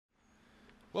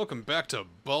Welcome back to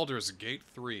Baldur's Gate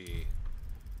 3.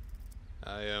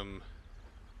 I am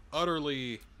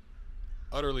utterly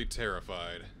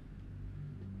terrified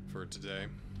for today.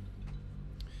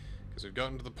 Because we've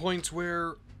gotten to the point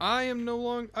where I am no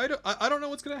longer... I don't know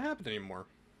what's going to happen anymore.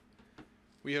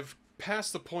 We have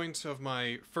passed the point of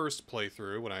my first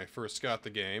playthrough when I first got the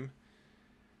game.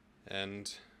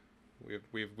 And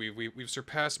we've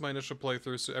surpassed my initial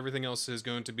playthrough, so everything else is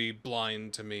going to be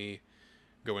blind to me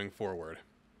going forward.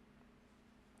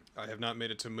 I have not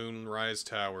made it to Moonrise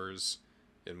Towers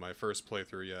in my first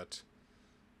playthrough yet.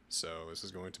 So this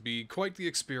is going to be quite the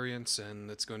experience,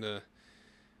 and it's going to...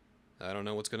 I don't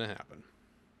know what's going to happen.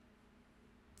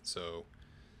 So,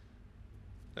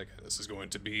 again, this is going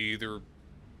to be either...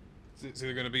 It's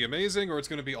either going to be amazing or it's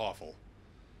going to be awful.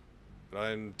 But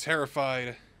I'm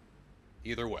terrified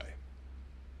either way.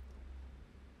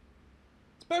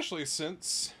 Especially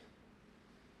since...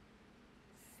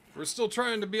 we're still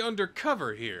trying to be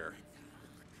undercover here.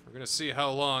 We're gonna see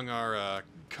how long our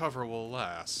cover will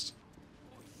last.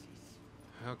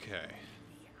 Okay.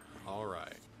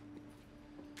 Alright.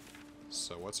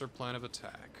 So what's our plan of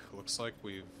attack? Looks like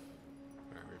we've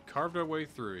carved our way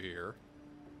through here.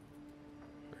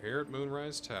 We're here at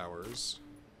Moonrise Towers.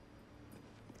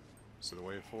 So the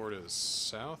way forward is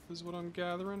south, is what I'm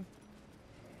gathering.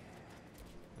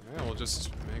 Alright, we'll just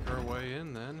make our way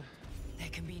in then. There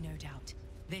can be no doubt.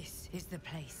 This is the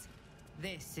place.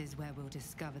 This is where we'll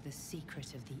discover the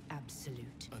secret of the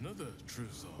Absolute. Another true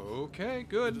soul. Okay,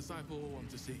 good. The disciple will want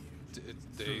to see you.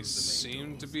 They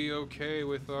seem to be okay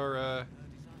with our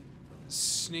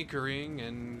sneakering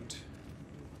and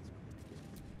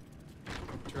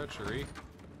treachery.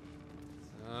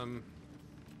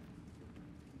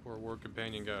 Poor war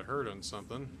companion got hurt on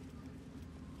something.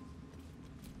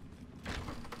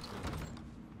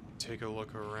 Take a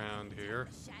look around here.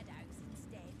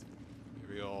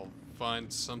 Maybe I'll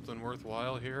find something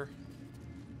worthwhile here.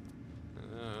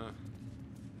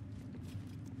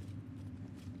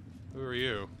 Who are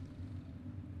you?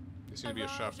 You seem to be a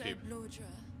shopkeeper.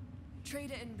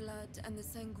 Trader in blood and the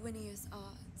sanguineous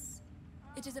arts.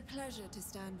 It is a pleasure to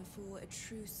stand before a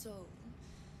true soul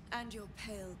and your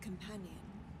pale companion.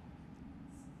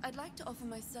 I'd like to offer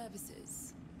my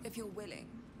services, if you're willing.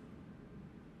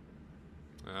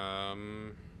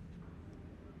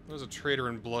 What does a trader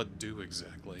in blood do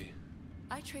exactly?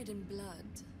 I trade in blood,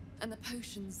 and the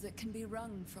potions that can be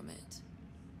wrung from it.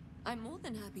 I'm more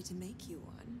than happy to make you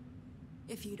one,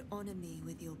 if you'd honor me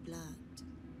with your blood.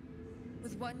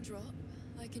 With one drop,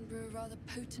 I can brew a rather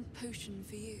potent potion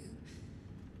for you.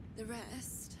 The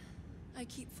rest, I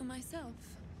keep for myself.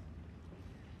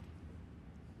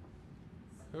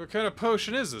 What kind of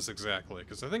potion is this exactly?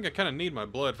 Because I think I kind of need my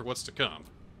blood for what's to come.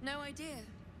 No idea.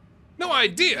 No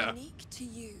idea! Unique to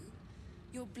you.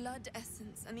 Your blood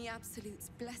essence and the Absolute's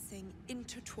blessing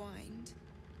intertwined.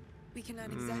 We can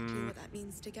learn exactly what that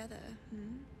means together,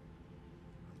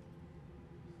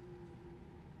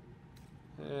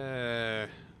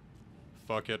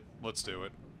 Fuck it. Let's do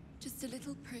it. Just a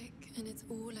little prick and it's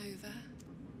all over.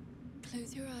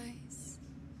 Close your eyes.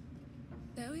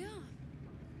 There we are.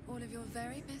 All of your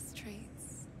very best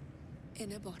traits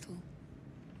in a bottle.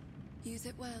 Use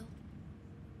it well.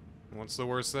 What's the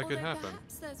worst that could happen?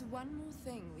 Perhaps there's one more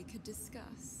thing we could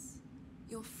discuss.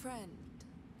 Your friend.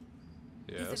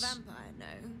 Yes. He's a vampire, no?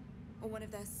 Or one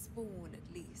of their spawn,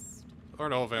 at least.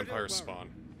 Aren't all vampires spawn?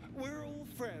 We're all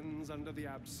friends under the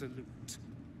Absolute.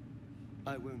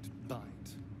 I won't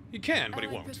bite. He can, but he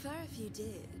I'd won't. prefer if you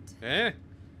did. Eh?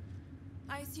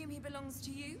 I assume he belongs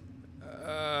to you?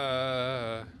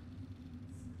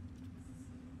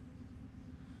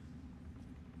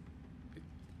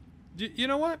 You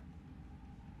know what?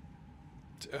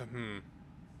 I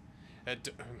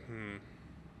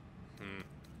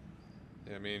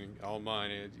mean, all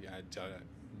mine, I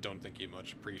don't think you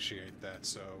much appreciate that,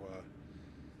 so,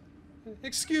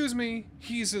 excuse me,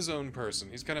 he's his own person.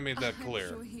 He's kind of made that clear.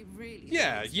 I'm sure he really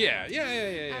Yeah.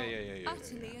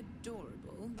 Utterly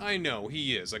adorable. I know,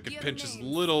 he is. I could Do you pinch have a his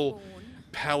name, little Spawn?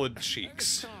 pallid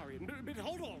cheeks. Astarion, but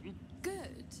hold on.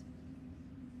 Good.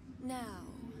 Now,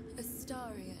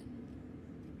 Astarion.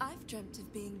 I've dreamt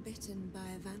of being bitten by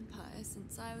a vampire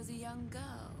since I was a young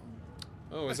girl.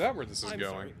 Oh, is that where this is I'm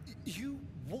going? sorry. You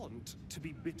want to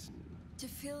be bitten? To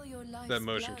feel your life. That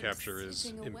motion capture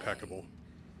is impeccable.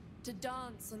 To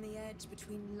dance on the edge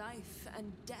between life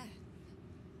and death.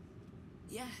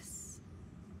 Yes,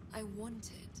 I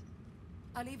want it.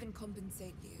 I'll even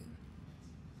compensate you.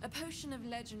 A potion of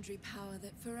legendary power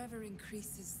that forever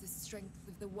increases the strength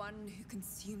of the one who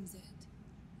consumes it.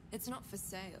 It's not for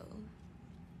sale,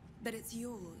 but it's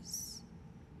yours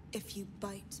if you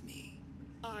bite me.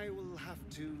 I will have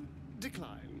to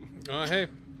decline. Hey.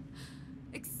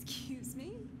 Excuse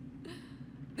me?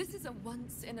 This is a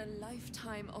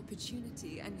once-in-a-lifetime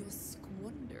opportunity, and you're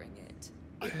squandering it.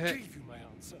 I Hey. gave you my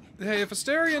answer. Hey, if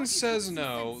Asterion Can't you says put some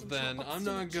no, sense into then your I'm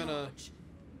not obstinate gonna... charge?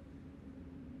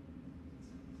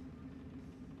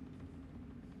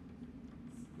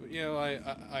 You know,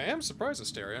 I am surprised,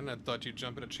 Asterion. I thought you'd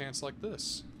jump at a chance like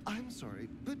this. I'm sorry,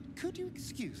 but could you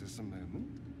excuse us a moment?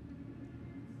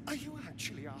 Are you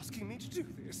actually asking me to do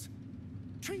this?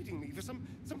 Trading me for some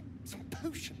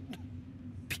potion?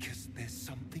 Because there's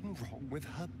something wrong with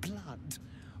her blood.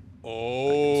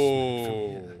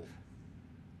 Oh.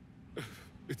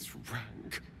 It's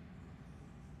rank.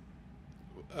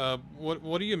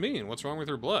 What do you mean? What's wrong with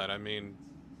her blood? I mean,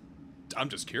 I'm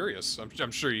just curious.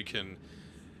 I'm sure you can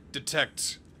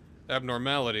detect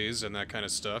abnormalities and that kind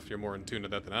of stuff. You're more in tune to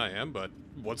that than I am, but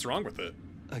what's wrong with it?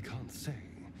 I can't say.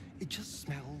 It just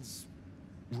smells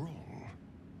wrong.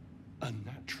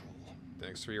 Unnatural.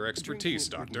 Thanks for your Drinking expertise,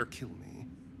 it Doctor. wouldn't kill me,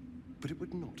 but it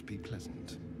would not be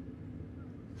pleasant.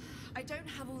 I don't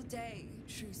have all day,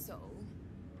 true soul.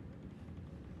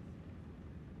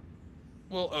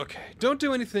 Well, okay. Don't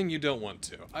do anything you don't want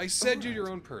to. I said you're your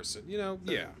own person. You know,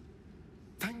 yeah.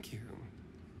 Thank you.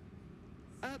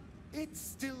 It's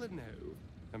still a no,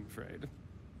 I'm afraid.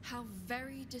 How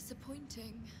very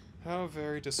disappointing. How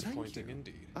very Thank disappointing you.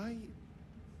 indeed. I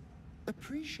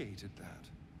appreciated that.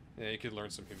 Yeah, you could learn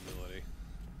some humility.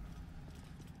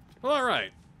 Well,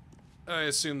 alright. I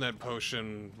assume that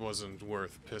potion wasn't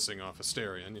worth pissing off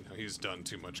Asterion. You know, he's done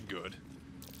too much good.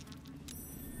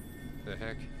 The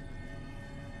heck?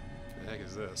 The heck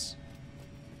is this?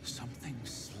 Something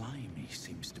slimy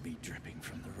seems to be dripping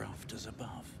from the rafters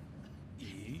above.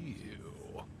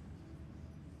 Ew.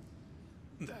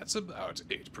 That's about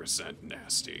 8%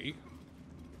 nasty.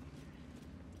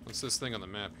 What's this thing on the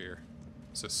map here?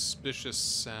 Suspicious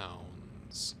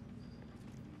sounds.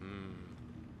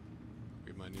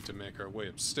 We might need to make our way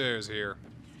upstairs here.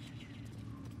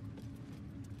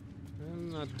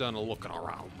 I'm not done looking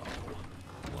around,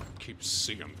 though. I keep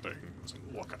seeing things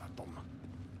and looking at them.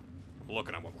 I'm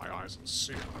looking at them with my eyes and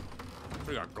seeing them. What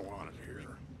do you got going on in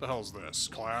here? The hell's this,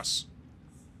 class?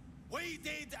 We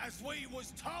did as we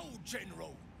was told,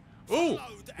 General. Ooh,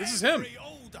 Followed this is him. every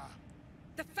order.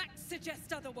 The facts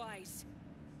suggest otherwise.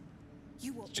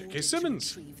 You were J.K. ordered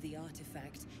Simmons. to retrieve the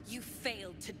artifact. You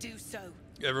failed to do so.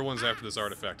 Everyone's after this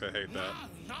artifact. I hate that.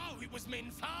 No, it was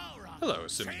Minthara. Hello,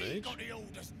 Simmons She Mage. got the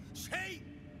orders. She.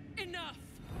 Enough!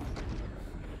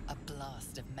 A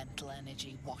blast of mental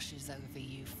energy washes over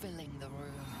you, filling the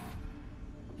room.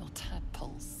 Your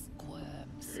tadpole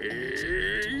squirms, urging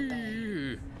you to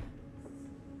obey.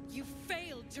 You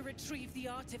failed to retrieve the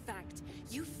artifact.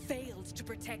 You failed to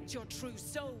protect your true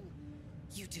soul.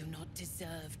 You do not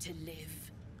deserve to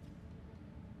live.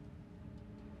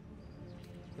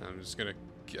 I'm just gonna.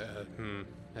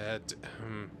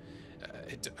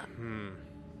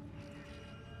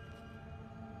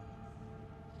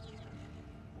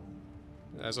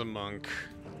 As a monk,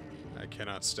 I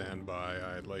cannot stand by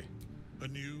idly. A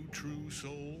new true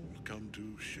soul come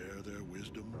to share their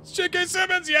wisdom. J.K.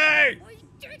 Simmons, yay! We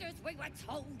did as we were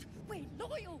told. We're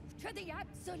loyal to the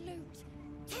Absolute.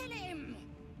 Tell him!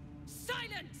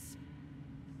 Silence!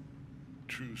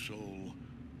 True soul,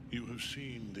 you have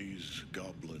seen these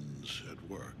goblins at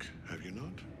work, have you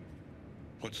not?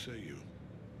 What say you?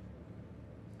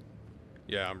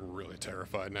 Yeah, I'm really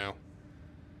terrified now.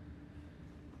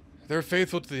 They're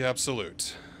faithful to the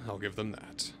Absolute. I'll give them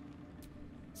that.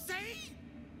 See?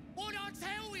 What I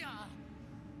tell ya?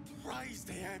 Praise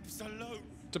the Absolute.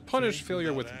 To punish Faith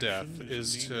failure without with death action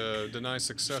is to anemic, deny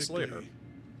success sickly. later.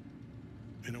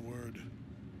 In a word,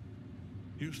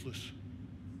 useless.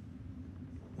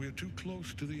 We're too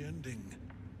close to the ending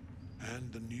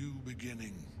and the new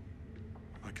beginning.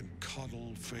 I can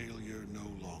coddle failure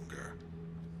no longer.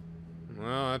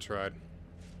 Well, I tried.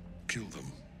 Kill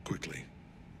them quickly.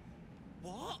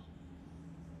 What?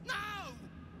 No!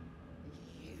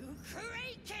 You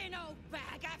creaking old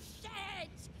bag of shit!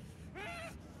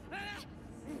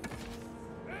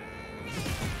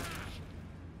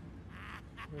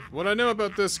 What I know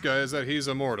about this guy is that he's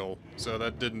immortal, so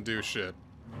that didn't do shit.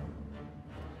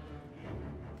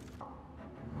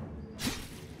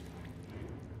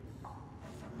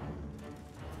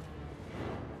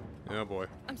 Oh boy.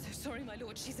 I'm so sorry, my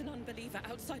lord. She's an unbeliever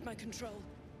outside my control.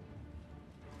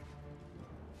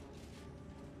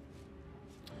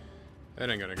 That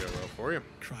ain't gonna go well for you.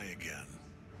 Try again.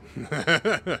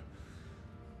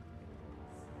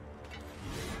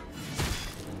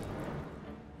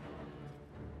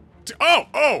 Oh!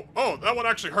 Oh! Oh! That one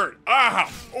actually hurt.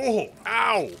 Ah! Oh!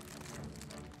 Ow!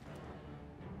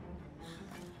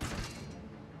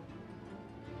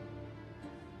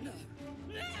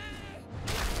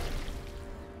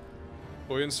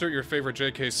 Boy, insert your favorite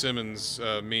J.K. Simmons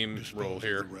meme Dispose roll of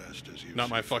here. the rest as you Not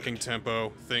my see fucking fit.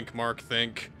 tempo. Think, Mark,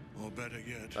 think. Or better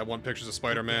yet, I want pictures of put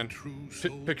Spider-Man. that true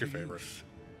soul Pick your to favorite. use.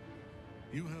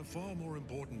 You have far more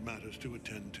important matters to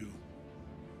attend to.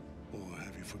 Or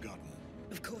have you forgotten?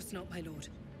 Of course not, my lord.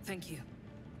 Thank you.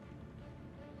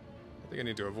 I think I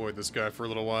need to avoid this guy for a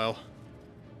little while.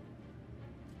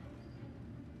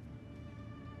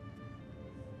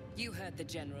 You heard the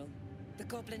general. The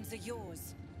goblins are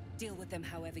yours. Deal with them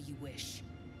however you wish.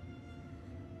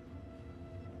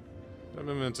 What am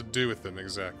I meant to do with them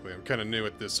exactly? I'm kind of new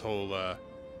at this whole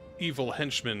evil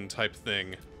henchman type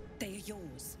thing. They are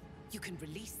yours. You can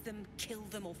release them, kill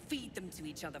them, or feed them to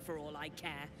each other for all I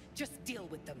care. Just deal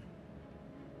with them.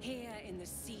 Here in the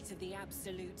seat of the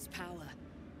Absolute's power,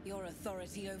 your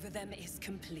authority over them is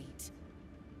complete.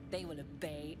 They will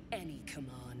obey any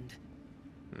command.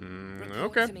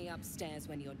 Report Okay. to me upstairs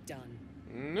when you're done.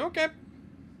 Okay.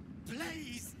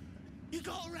 Please, you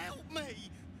gotta help me.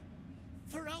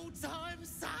 For old time's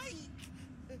sake.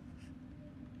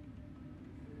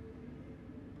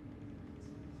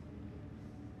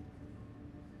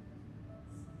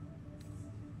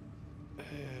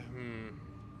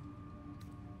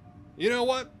 You know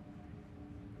what?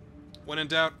 When in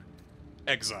doubt,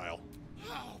 exile.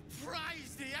 Oh,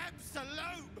 praise the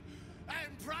Absolute,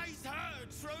 and praise her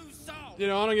true soul. You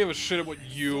know, I don't give a shit what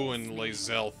you and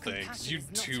Lazelle thinks. You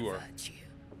two are...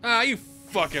 Ah, you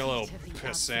fucking little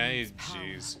pissant.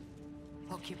 Jeez.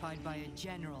 Occupied by a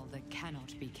general that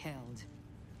cannot be killed.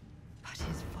 But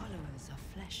his followers are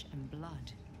flesh and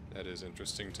blood. That is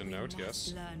interesting to We note, must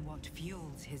yes. learn what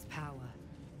fuels his power.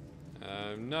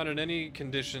 I'm not in any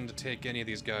condition to take any of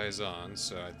these guys on,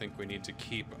 so I think we need to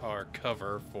keep our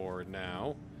cover for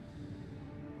now.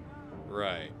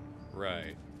 Right.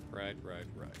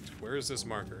 Where is this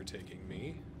marker taking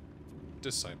me?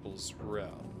 Disciples'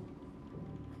 Realm.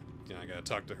 Yeah, I gotta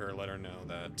talk to her, let her know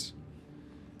that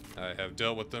I have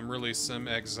dealt with them, released them,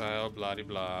 exile,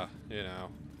 blah-de-blah, you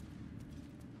know.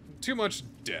 Too much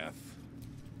death.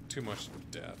 Too much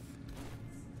death.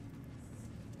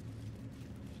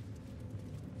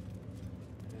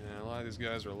 Yeah, a lot of these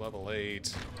guys are level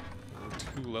 8. I'm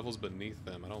 2 levels beneath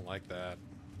them. I don't like that.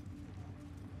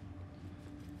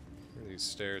 Where do these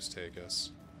stairs take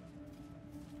us?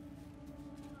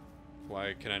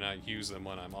 Why can I not use them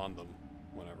when I'm on them?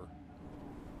 Whatever.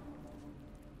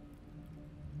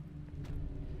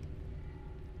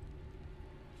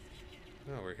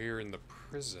 Oh, we're here in the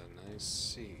prison. I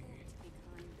see.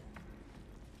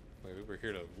 Wait, we were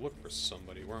here to look for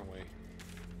somebody, weren't we?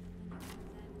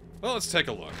 Well, let's take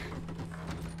a look.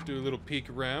 Do a little peek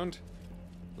around.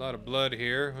 A lot of blood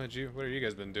here. What have you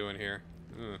guys been doing here?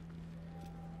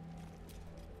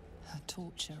 Her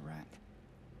torture rack.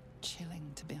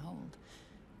 Chilling to behold.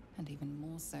 And even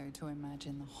more so to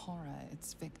imagine the horror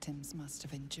its victims must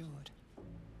have endured.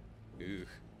 Ugh.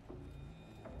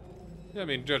 Yeah, I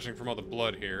mean, judging from all the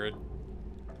blood here, it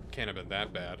can't have been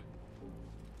that bad.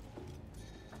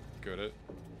 Could it?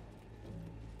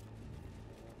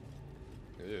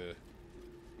 Ugh.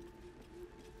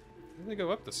 They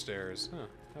go up the stairs. Huh,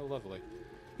 how lovely.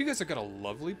 You guys have got a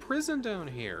lovely prison down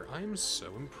here. I am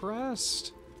so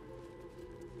impressed.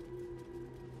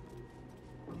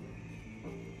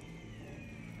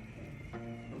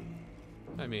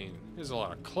 I mean, there's a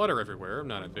lot of clutter everywhere. I'm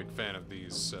not a big fan of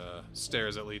these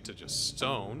stairs that lead to just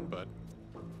stone, but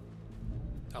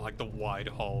I like the wide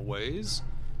hallways.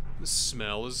 The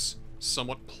smell is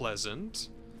somewhat pleasant.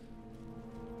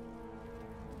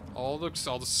 All the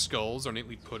skulls are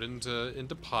neatly put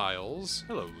into piles.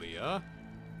 Hello, Leah.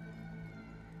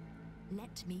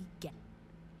 Let me get.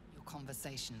 Your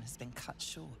conversation has been cut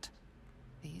short.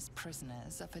 These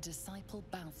prisoners are for Disciple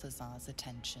Balthazar's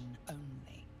attention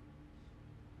only.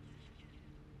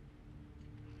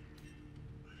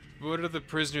 What are the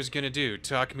prisoners gonna do?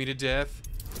 Talk me to death?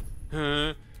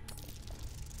 Huh?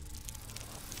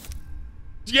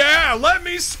 Yeah, let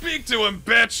me speak to him,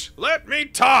 bitch! Let me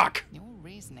talk! Your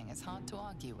reasoning is hard to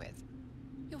argue with.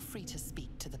 You're free to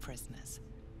speak to the prisoners.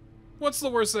 What's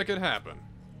the worst that could happen?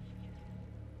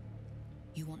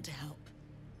 You want to help?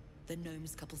 The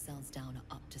gnomes couple cells down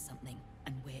are up to something,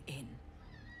 and we're in.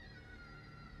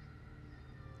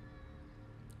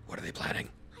 What are they planning?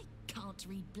 I can't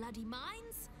read bloody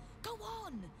minds. Go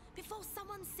on, before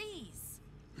someone sees.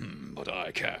 But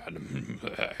I can.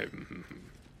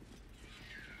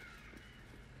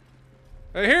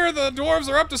 I hear the dwarves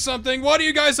are up to something. What are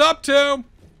you guys up to?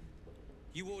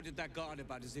 You ordered that guard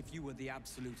about as if you were the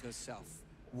Absolute herself.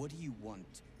 What do you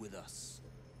want with us,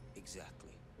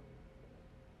 exactly?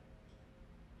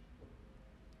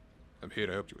 I'm here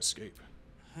to help you escape.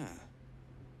 Huh.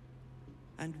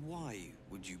 And why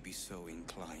would you be so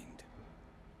inclined?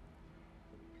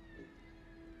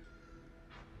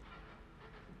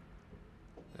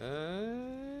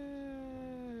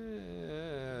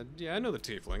 Yeah, I know the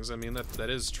tieflings. I mean, that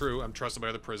is true. I'm trusted by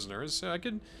other prisoners. I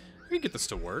could get this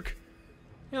to work.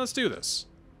 Yeah, let's do this.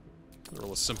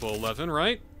 Roll a simple 11,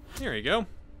 right? There you go.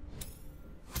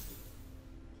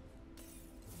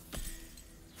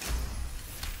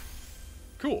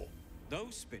 Cool.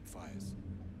 Those Spitfires.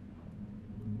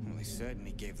 Well, they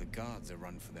certainly gave the guards a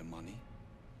run for their money.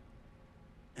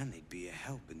 And they'd be a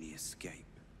help in the escape.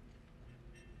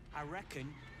 I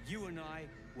reckon you and I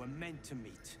were meant to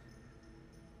meet.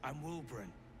 I'm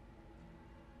Wilburn.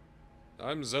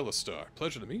 I'm Zelistar.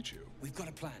 Pleasure to meet you. We've got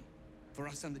a plan. For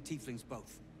us and the tieflings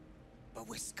both. But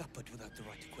we're scuppered without the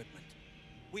right equipment.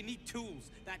 We need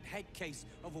tools. That head case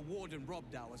of a warden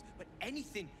robbed ours, but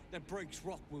anything that breaks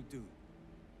rock will do.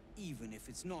 Even if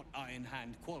it's not Iron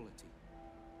Hand quality.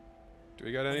 Do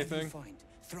we got Whatever anything? you find,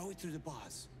 throw it through the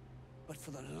bars. But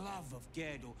for the love of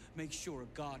Gerdo, make sure a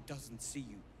guard doesn't see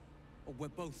you. Or we're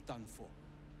both done for.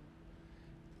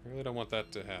 I really don't want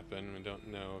that to happen. I don't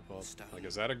know about... Like,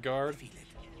 is that a guard? Feel it.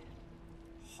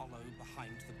 Hollow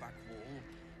behind the back wall.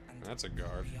 And That's a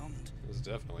guard. beyond. This is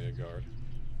definitely a guard.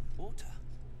 Water.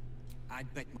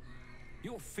 I'd bet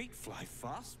Your feet fly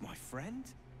fast, my friend.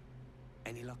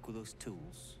 any luck with those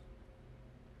tools?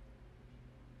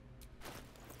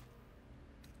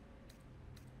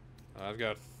 I've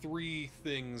got 3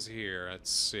 things here.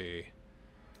 Let's see.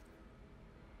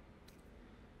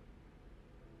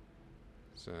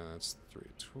 So that's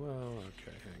 312.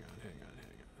 Okay, hang on.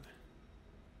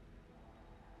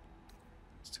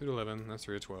 It's 2 to 11. That's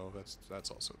 3 to 12. That's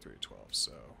also 3 to 12.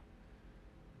 So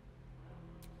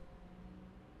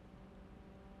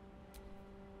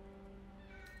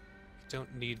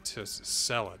don't need to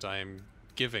sell it. I am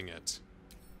giving it.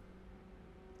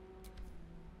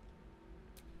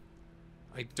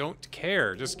 I don't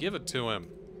care. Just give it to him.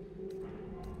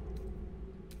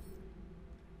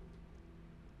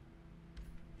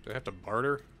 Do I have to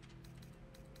barter?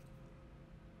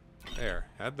 There.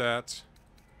 Had that.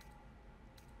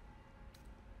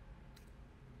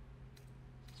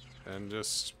 And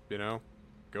just, you know,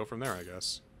 go from there, I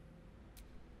guess.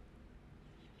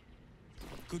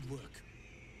 Good work.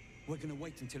 We're gonna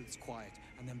wait until it's quiet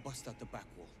and then bust out the back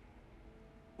wall.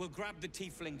 We'll grab the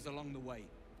tieflings along the way.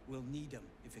 We'll need them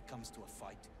if it comes to a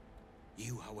fight.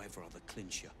 You, however, are the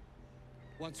clincher.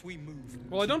 Once we move...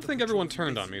 Well, I don't think everyone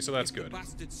turned on me, so that's good. If the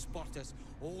bastards spot us,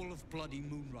 all of bloody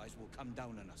Moonrise will come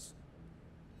down on us.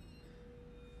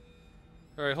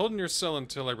 Alright, hold in your cell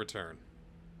until I return.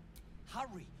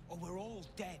 Hurry, or we're all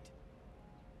dead.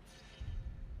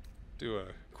 Do a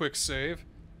quick save,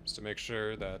 just to make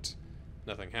sure that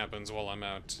nothing happens while I'm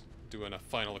out doing a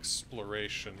final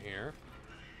exploration here.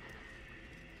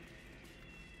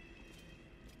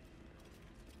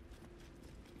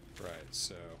 Right,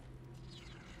 so...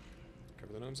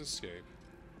 cover the gnome's escape.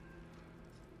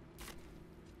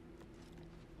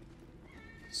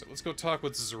 So let's go talk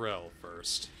with Zarel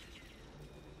first.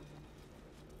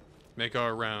 Make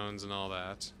our rounds and all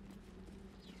that.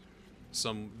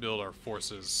 Build our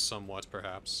forces somewhat,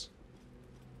 perhaps.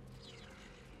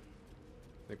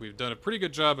 I think we've done a pretty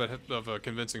good job of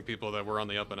convincing people that we're on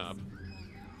the up and up.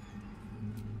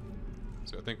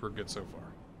 So I think we're good so far.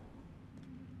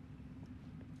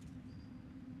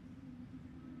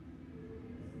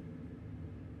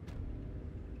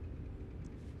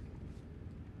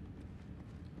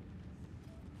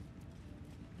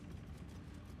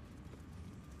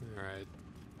 Alright.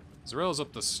 Zarel's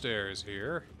up the stairs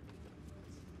here.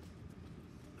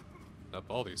 Up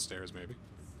all these stairs, maybe.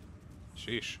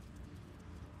 Sheesh.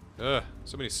 Ugh,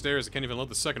 so many stairs I can't even load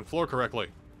the second floor correctly.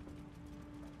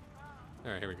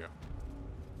 Alright, here we go.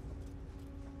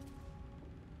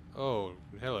 Oh,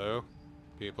 hello,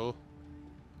 people.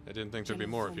 I didn't think there'd be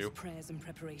more of you. Prayers and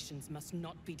preparations must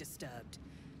not be disturbed.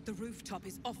 The rooftop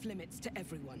is off limits to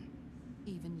everyone.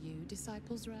 Even you,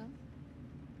 Disciples Realm?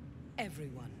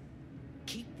 Everyone.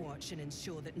 Keep watch and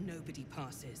ensure that nobody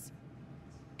passes.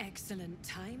 Excellent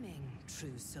timing,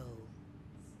 true soul.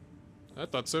 I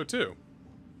thought so too.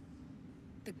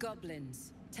 The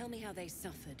goblins. Tell me how they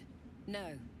suffered.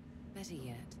 No, better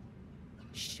yet,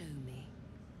 show me.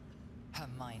 Her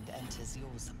mind enters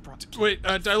yours abruptly. Wait,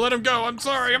 I let him go. I'm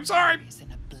sorry. I'm sorry.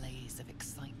 In a blaze of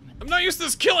excitement. I'm not used to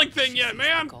this killing thing yet,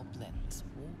 man. Goblins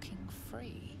walking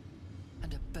free,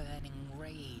 and a burning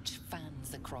rage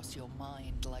fans across your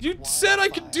mind like You said I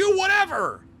could do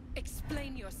whatever.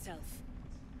 Explain yourself.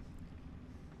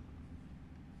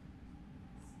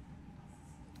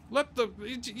 Let the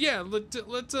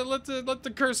let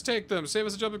the curse take them. Save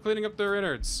us a job of cleaning up their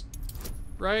innards.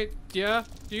 Right? Yeah?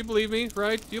 Do you believe me?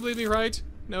 Right? Do you believe me? Right?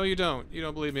 No, you don't. You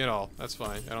don't believe me at all. That's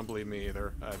fine. I don't believe me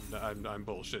either. I'm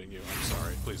bullshitting you. I'm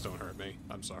sorry. Please don't hurt me.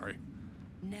 I'm sorry.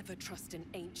 Never trust an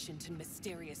ancient and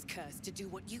mysterious curse to do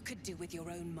what you could do with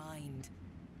your own mind.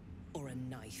 Or a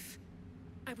knife.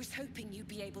 I was hoping you'd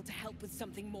be able to help with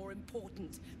something more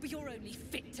important, but you're only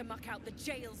fit to muck out the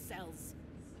jail cells.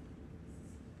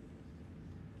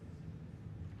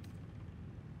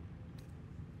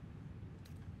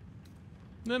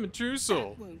 I'm a true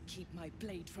soul. That won't keep my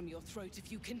blade from your throat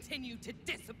if you continue to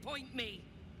disappoint me.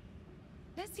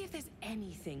 Let's see if there's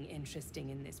anything interesting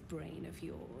in this brain of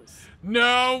yours.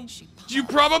 No! You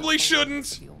probably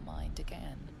shouldn't! Your mind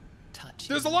again,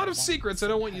 There's a lot of secrets I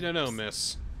don't want you to know,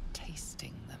 miss.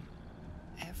 Tasting them.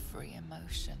 Every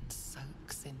emotion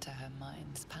soaks into her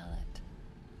mind's palate.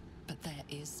 But there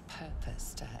is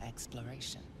purpose to her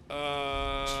exploration.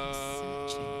 She's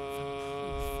searching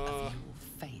for proof of your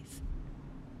faith.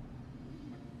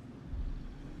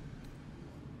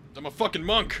 I'm a fucking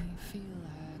monk. You feel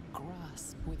her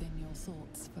grasp within your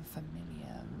thoughts for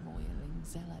familiar, roiling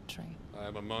zealotry.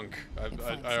 I'm a monk.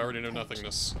 I already know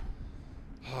nothingness.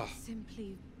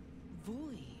 Simply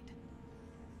void.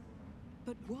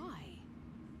 But why?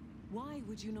 Why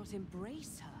would you not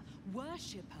embrace her,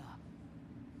 worship her?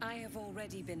 I have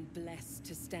already been blessed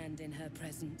to stand in her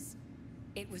presence.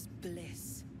 It was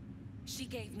bliss. She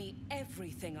gave me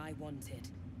everything I wanted.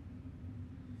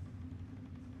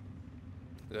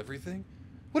 Everything?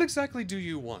 What exactly do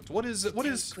you want? What does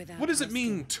it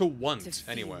mean to want, to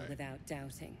feel anyway? Without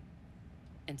doubting,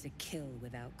 and to kill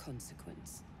without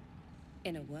consequence.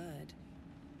 In a word,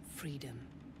 freedom.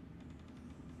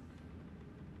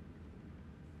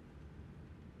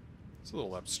 It's a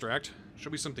little abstract. Show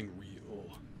me something real.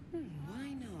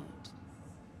 Why not?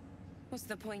 What's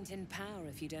the point in power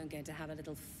if you don't get to have a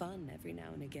little fun every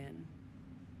now and again?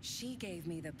 She gave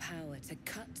me the power to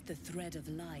cut the thread of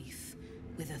life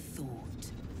with a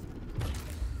thought.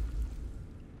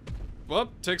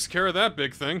 Well, takes care of that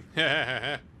big thing.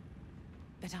 But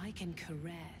I can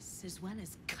caress as well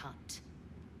as cut.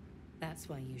 That's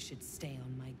why you should stay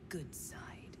on my good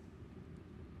side.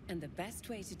 And the best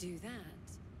way to do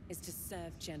that is to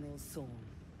serve General Thorm.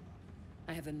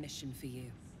 I have a mission for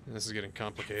you. This is getting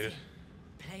complicated.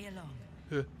 Play along.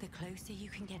 The closer you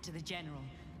can get to the General,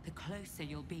 the closer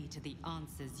you'll be to the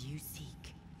answers you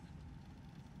seek.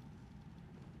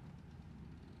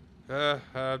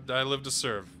 I live to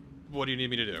serve. What do you need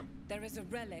me to do? There is a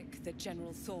relic that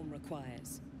General Thorm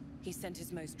requires. He sent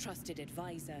his most trusted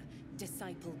advisor,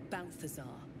 disciple Balthazar,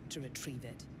 to retrieve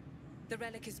it. The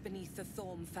relic is beneath the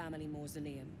Thorm family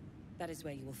mausoleum. That is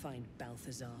where you will find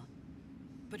Balthazar.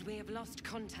 But we have lost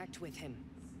contact with him.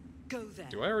 Go there.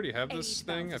 Do I already have this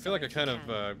thing? I feel like I kind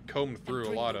of combed through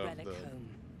a lot of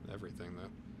everything, though.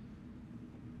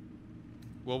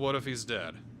 Well, what if he's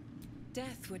dead?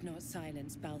 Death would not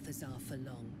silence Balthazar for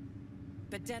long.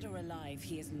 But dead or alive,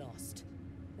 he is lost.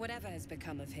 Whatever has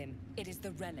become of him, it is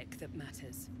the relic that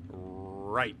matters.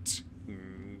 Right.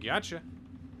 Gotcha.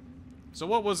 So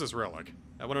what was this relic?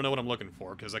 I want to know what I'm looking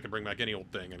for, because I can bring back any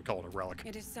old thing and call it a relic.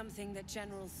 It is something that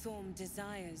General Thorm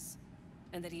desires,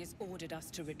 and that he has ordered us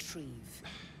to retrieve.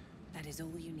 That is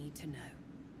all you need to know.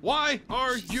 Why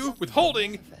are you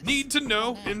withholding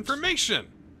need-to-know information?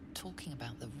 Talking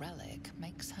about the relic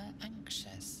makes her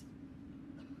anxious.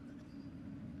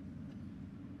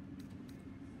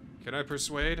 Can I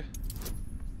persuade?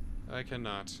 I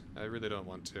cannot. I really don't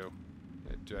want to.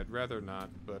 I'd rather not,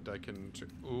 but I can...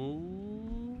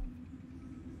 Ooh.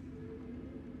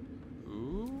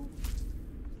 Ooh.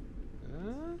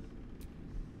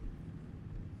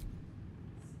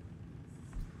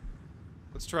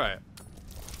 Let's try it.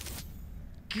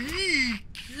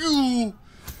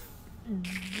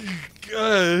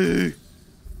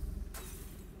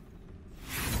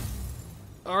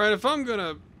 Alright, if I'm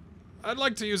gonna... I'd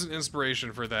like to use an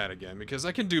inspiration for that again, because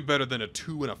I can do better than a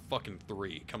 2 and a fucking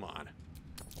 3. Come on.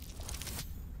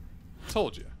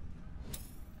 Told you.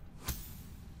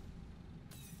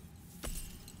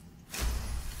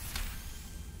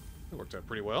 That worked out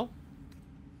pretty well.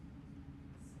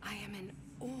 I am in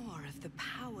awe of the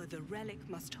power the relic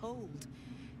must hold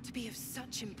to be of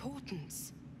such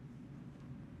importance.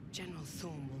 General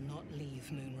Thorm will not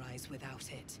leave Moonrise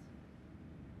without it.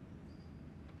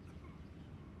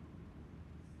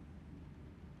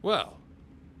 Well,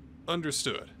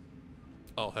 understood.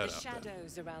 I'll head The out then.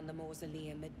 shadows around the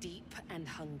mausoleum are deep and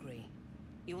hungry.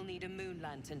 You'll need a moon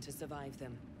lantern to survive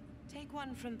them. Take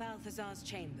one from Balthazar's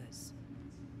chambers.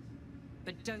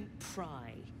 But don't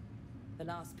pry. The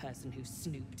last person who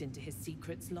snooped into his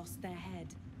secrets lost their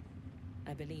head.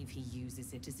 I believe he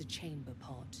uses it as a chamber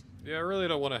pot. Yeah, I really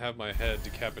don't want to have my head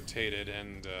decapitated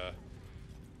and,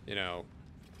 you know,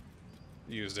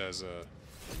 used as a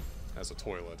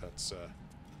toilet. That's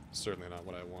certainly not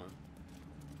what I want.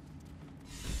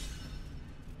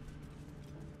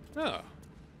 Oh,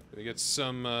 did we get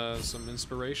some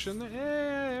inspiration? Hey,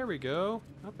 there we go.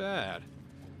 Not bad.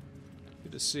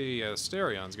 Good to see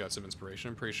Stereon's got some inspiration.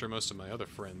 I'm pretty sure most of my other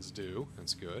friends do.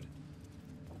 That's good.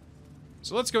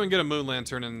 So let's go and get a moon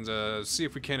lantern and see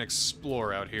if we can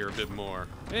explore out here a bit more.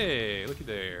 Hey, looky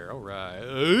there. All right.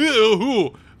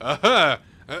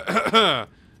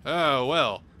 Oh,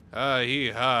 well.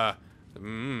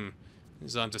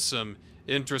 He's onto some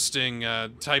interesting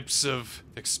types of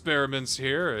experiments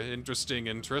here. Interesting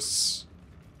interests.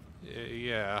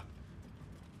 Yeah.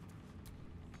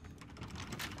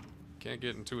 Can't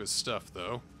get into his stuff,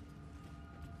 though.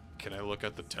 Can I look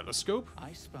at the telescope?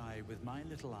 I spy with my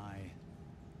little eye.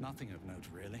 Nothing of note,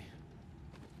 really.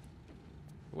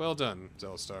 Well done,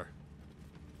 Zelstar.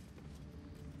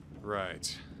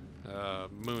 Right.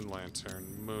 Moon lantern,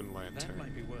 moon lantern. That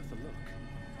might be worth a look.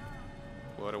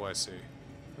 What do I see?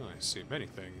 Oh, I see many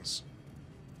things.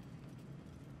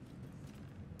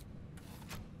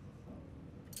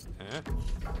 Eh?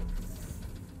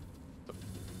 The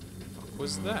fuck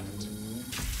was that?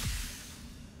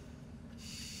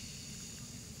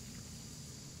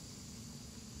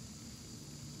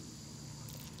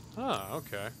 Ah,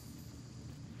 okay.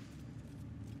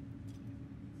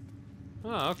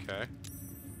 Ah, okay.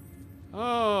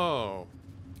 Oh!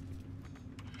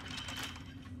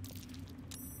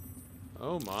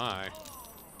 Oh my.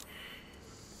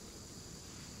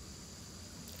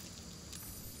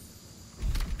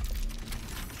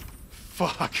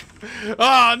 Fuck.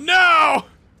 Oh no!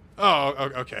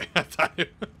 Oh, okay. I thought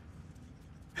it...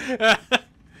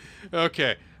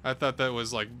 Okay, I thought that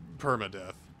was like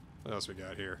permadeath. What else we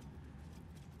got here?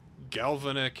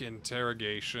 Galvanic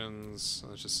interrogations.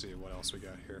 Let's just see what else we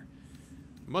got here.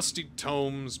 Musty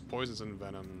tomes, poisons and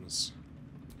venoms.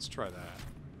 Let's try that.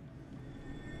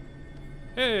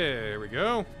 Hey, there we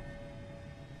go.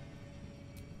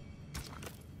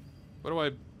 What do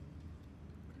I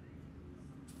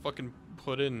fucking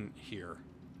put in here?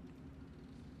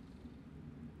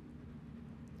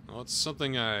 Well, it's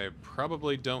something I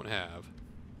probably don't have.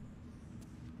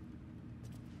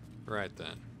 Right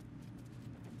then.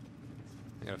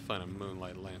 I gotta find a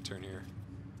moonlight lantern here.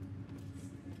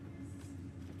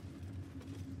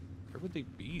 Where would they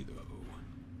be, though?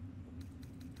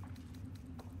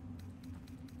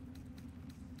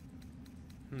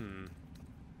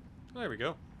 There we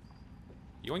go.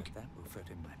 Yoink. That will fit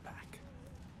in my pack.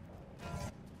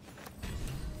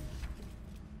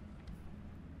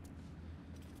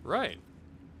 Right.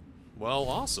 Well,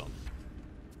 awesome.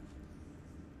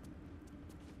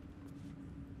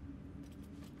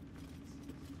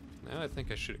 Now I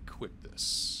think I should equip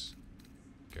this.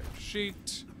 Okay,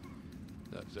 sheet.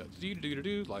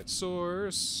 Light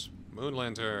source. Moon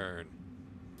lantern.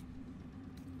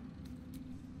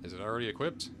 Is it already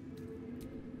equipped?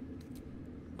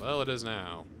 Well, it is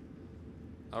now.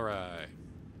 Alright.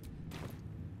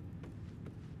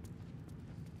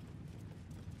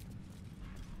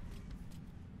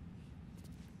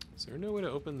 Is there no way to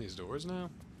open these doors now?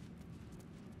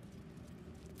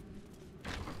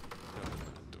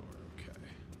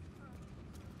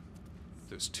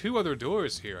 There's two other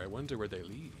doors here. I wonder where they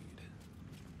lead.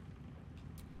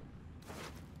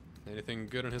 Anything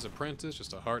good on his apprentice?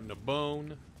 Just a heart and a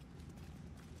bone.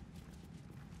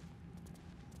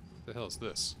 What the hell is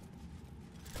this?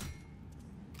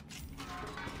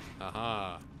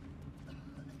 Aha.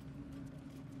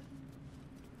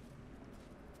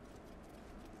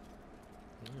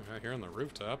 Right here on the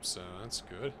rooftop, so that's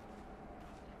good.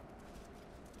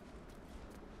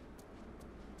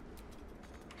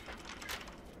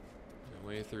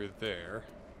 Way through there.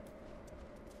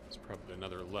 There's probably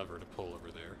another lever to pull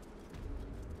over there.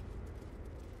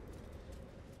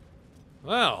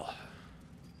 Well,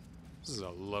 this is a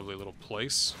lovely little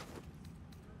place.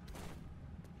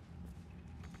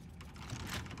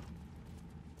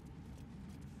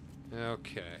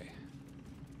 Okay.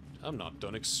 I'm not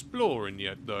done exploring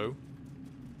yet, though.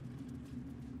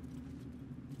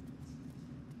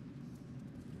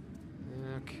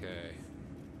 Okay.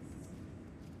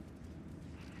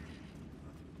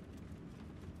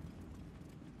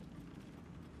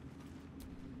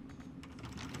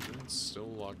 Still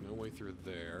locked, no way through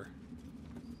there.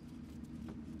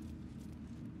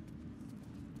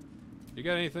 You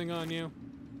got anything on you?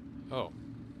 Oh,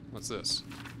 what's this?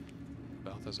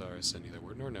 Balthazar said neither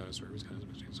word nor nose where he was kind of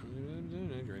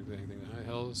anything the high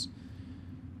hills.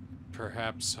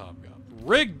 Perhaps Hobgoblin.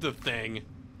 Rigged the thing!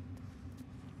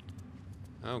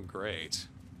 Oh, great.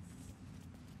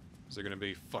 Is there gonna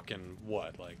be fucking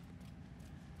what? Like.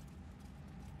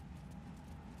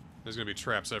 There's gonna be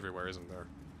traps everywhere, isn't there?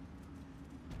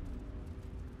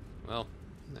 Well,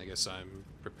 I guess I'm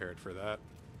prepared for that.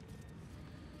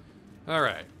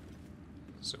 Alright.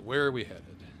 So where are we headed?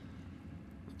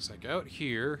 Looks like out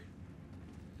here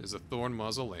is the Thorn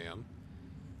Mausoleum.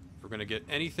 If we're gonna get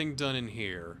anything done in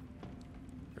here,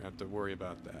 we're gonna have to worry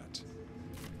about that.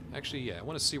 Actually, yeah, I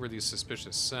want to see where these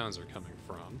suspicious sounds are coming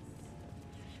from.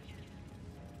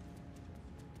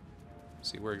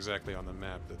 See where exactly on the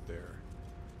map that they're...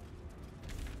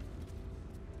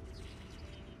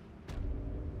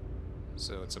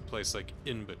 So it's a place like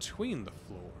in between the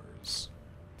floors.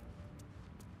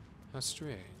 How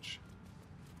strange.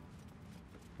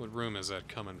 What room is that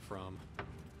coming from?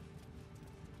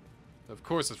 Of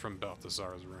course it's from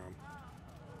Balthazar's room.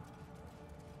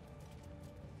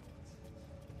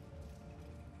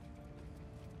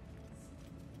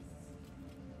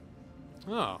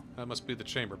 Oh, that must be the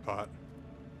chamber pot.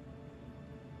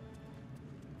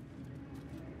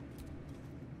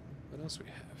 What else we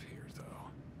have here, though?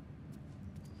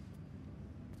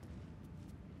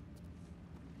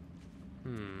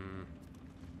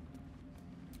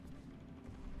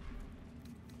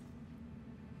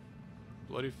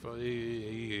 Bloody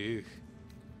fudge.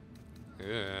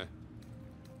 Yeah.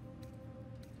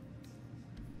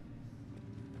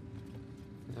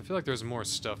 I feel like there's more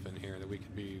stuff in here that we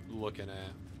could be looking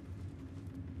at.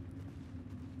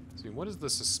 See, what is the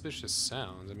suspicious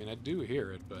sounds? I mean, I do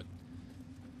hear it, but...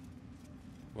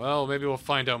 Well, maybe we'll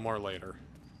find out more later.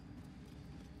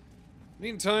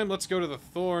 Meantime, let's go to the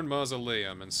Thorn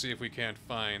Mausoleum and see if we can't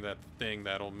find that thing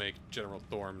that'll make General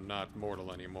Thorn not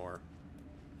mortal anymore.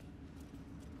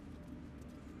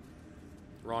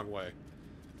 Wrong way.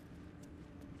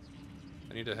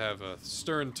 I need to have a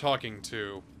stern talking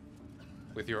to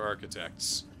with your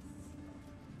architects.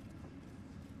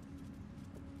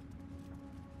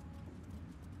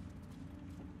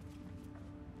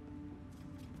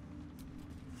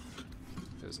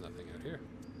 There's nothing out here.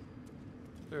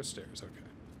 There's stairs, okay.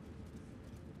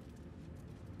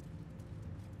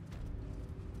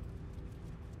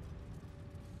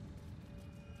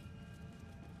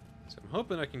 So I'm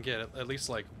hoping I can get at least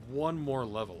like one more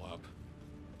level up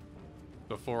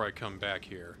before I come back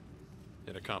here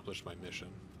and accomplish my mission.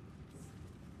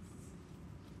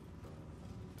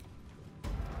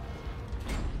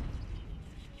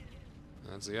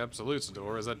 That's the Absolute's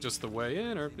door. Is that just the way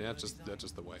in, or yeah, that's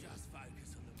just the way in?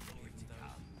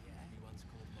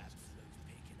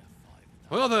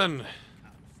 Well then,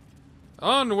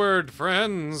 onward,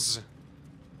 friends.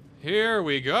 Here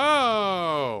we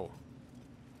go.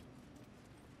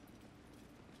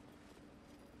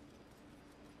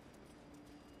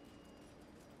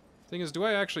 Thing is, do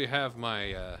I actually have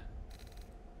my,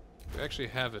 do I actually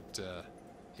have it,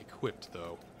 equipped,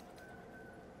 though?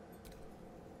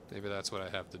 Maybe that's what I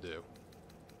have to do.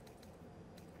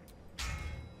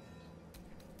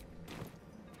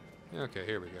 Okay,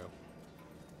 here we go.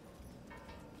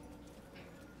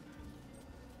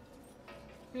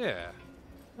 Yeah.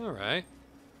 Alright.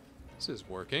 This is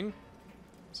working.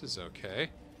 This is okay.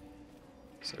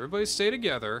 So everybody stay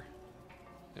together,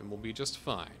 and we'll be just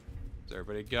fine. Has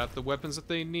everybody got the weapons that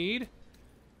they need?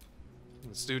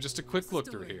 Let's do just a quick look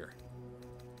through here.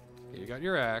 You got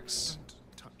your axe.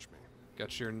 Don't touch me.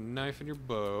 Got your knife and your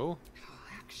bow.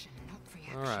 Action, not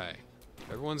reaction. Alright.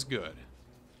 Everyone's good.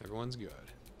 Everyone's good.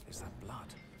 Is that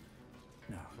blood?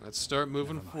 No. Let's start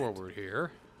moving forward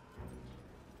here.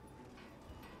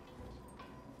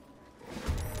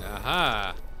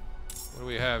 Aha! What do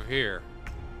we have here?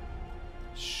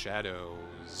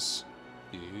 Shadows.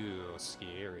 Ew,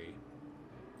 scary.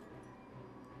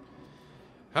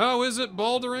 How is it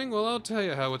baldering? Well, I'll tell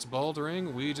you how it's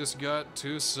baldering. We just got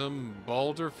to some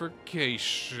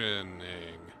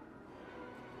balderificationing.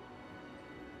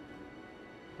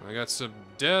 I got some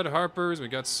dead harpers, we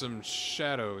got some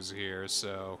shadows here,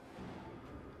 so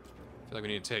I feel like we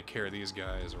need to take care of these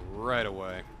guys right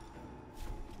away.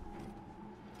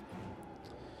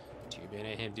 Too bad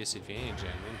I have disadvantage on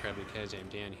them, probably because I'm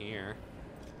down here.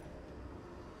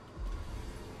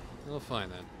 Well, fine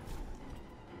then.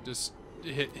 Just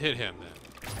hit him then.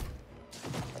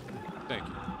 Thank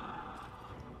you.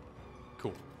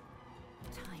 Cool.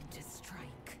 Time to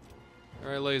strike.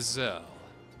 Alright, Lae'zel.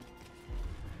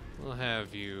 We'll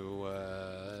have you,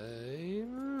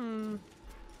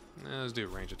 let's do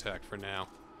range attack for now.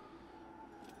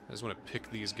 I just want to pick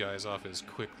these guys off as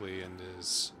quickly and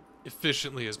as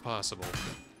efficiently as possible.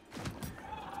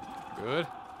 Good.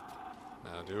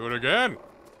 Now do it again.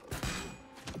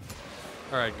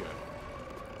 Alright, good.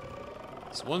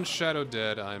 So one shadow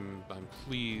dead. I'm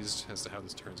pleased as to how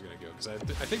this turn's gonna go, because I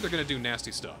think they're gonna do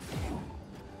nasty stuff.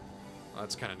 Well,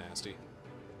 that's kind of nasty.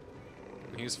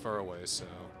 And he's far away, so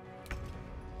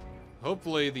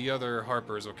hopefully the other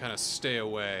Harpers will kind of stay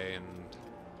away, and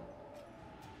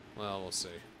well, we'll see.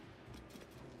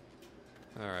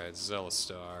 All right,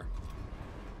 Zelistar.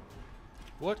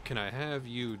 What can I have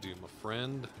you do, my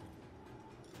friend?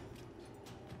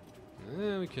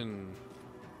 We can.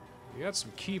 We got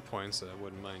some key points that I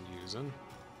wouldn't mind using.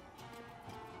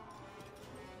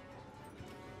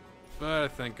 But I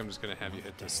think I'm just gonna have you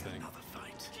hit this thing.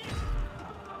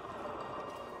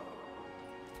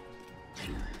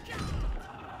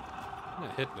 I'm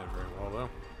not hitting it very well, though.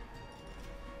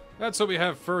 That's what we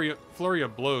have Flurry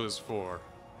of Blows for.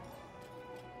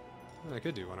 I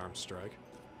could do Unarmed Strike.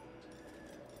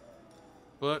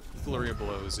 But Flurry of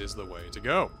Blows is the way to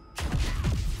go.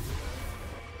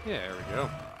 Yeah, there we go.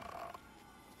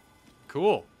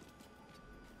 Cool.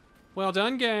 Well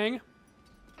done, gang.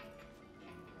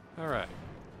 All right.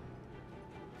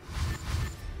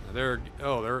 They're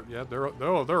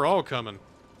all coming.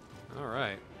 All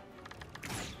right.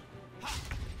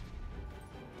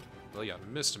 Well, you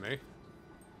missed me.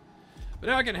 But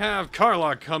now I can have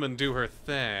Carla come and do her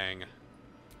thing.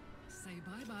 Say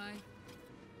bye-bye.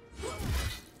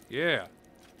 Yeah.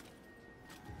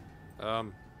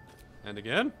 And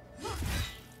again?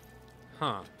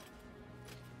 Huh.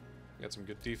 Got some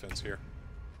good defense here.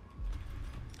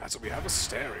 That's what we have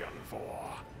Asterion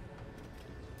for.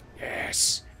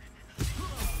 Yes.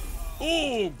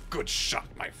 Oh, good shot,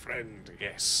 my friend.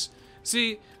 Yes.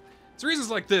 See, it's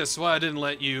reasons like this why I didn't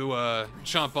let you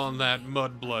chomp on that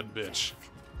mudblood bitch.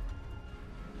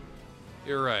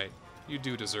 You're right. You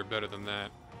do deserve better than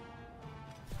that.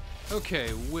 Okay,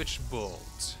 which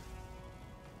bolt?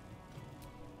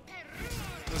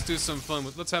 Let's do some fun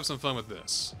with. Let's have some fun with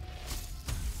this.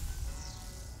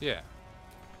 Yeah.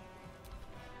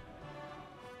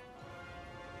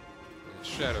 The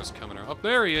shadow's coming out. Oh,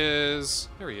 there he is.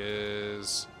 There he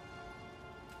is.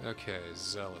 Okay,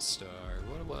 Zelistar.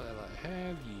 What will I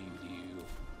have you do?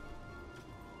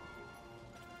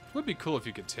 Would be cool if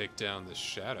you could take down this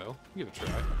shadow. Give it a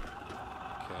try.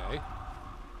 Okay.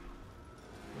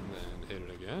 And then hit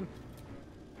it again.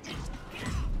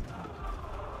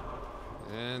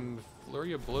 And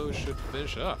Flurry of Blows should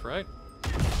finish off, right?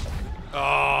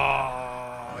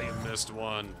 Oh, you missed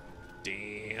one.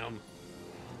 Damn.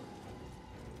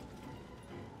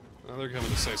 Oh, they're coming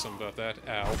to say something about that.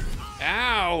 Ow.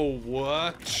 Ow!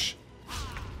 What?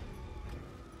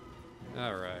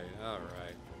 Alright,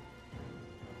 alright.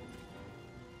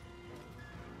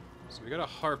 So we got a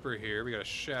Harper here, we got a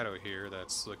Shadow here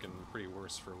that's looking pretty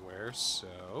worse for wear,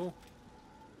 so...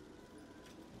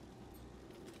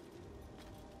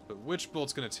 But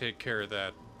Witchbolt's gonna take care of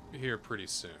that here pretty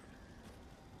soon.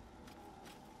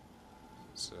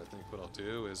 So I think what I'll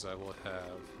do is I will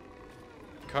have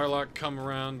Karlach come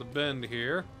around the bend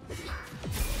here.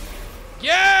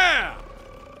 Yeah!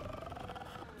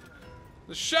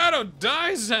 The shadow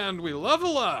dies and we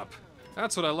level up!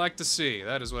 That's what I like to see.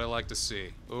 That is what I like to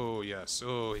see. Oh, yes.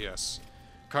 Oh, yes.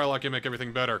 Karlach, you make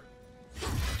everything better.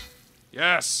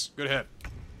 Yes! Good hit.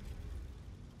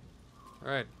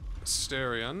 Alright.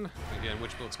 Asterion. Again,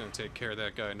 Witchbolt's gonna take care of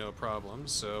that guy, no problem.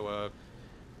 So, I'm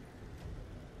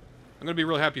gonna be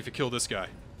real happy if you kill this guy.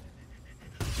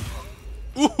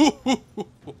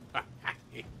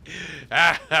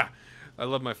 I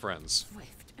love my friends.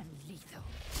 Swift and lethal.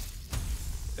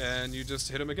 And you just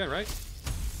hit him again, right?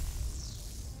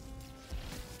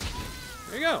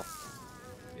 There you go.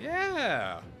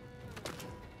 Yeah.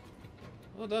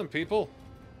 Well done, people.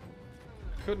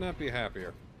 Could not be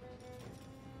happier.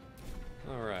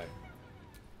 Alright.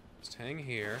 Just hang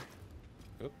here.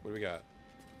 Oop, what do we got?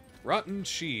 Rotten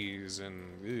cheese and...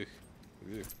 Ugh.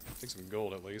 Take some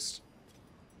gold at least.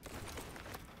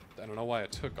 I don't know why I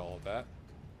took all of that.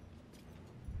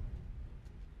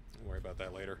 Don't worry about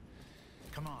that later.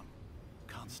 Come on.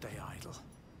 Can't stay idle.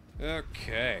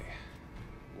 Okay.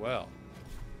 Well.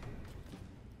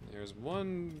 There's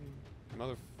one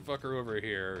motherfucker over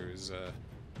here who's,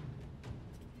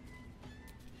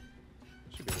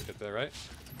 should be able to hit that, right?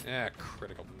 Ah,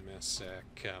 critical miss.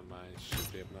 Come on, should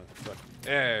be able to... Motherfucker.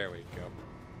 There we go.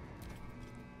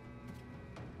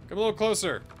 Come a little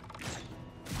closer.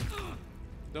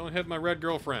 Don't hit my red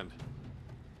girlfriend.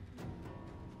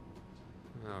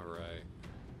 Alright.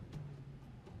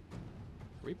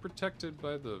 Are we protected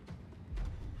by the...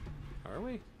 Are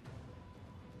we?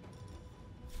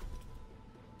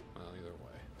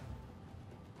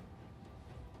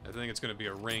 I think it's going to be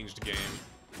a ranged game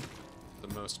for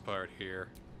the most part here.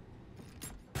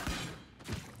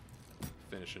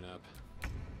 Finishing up.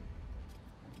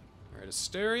 Alright,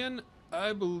 Asterion,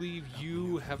 I believe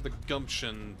you have the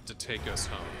gumption to take us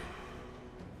home.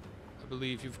 I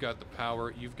believe you've got the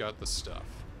power, you've got the stuff.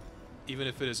 Even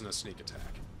if it isn't a sneak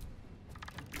attack.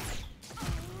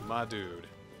 My dude.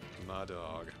 My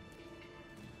dog.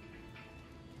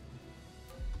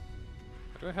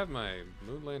 Do I have my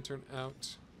moon lantern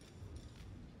out?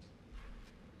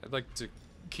 I'd like to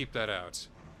keep that out,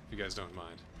 if you guys don't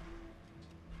mind.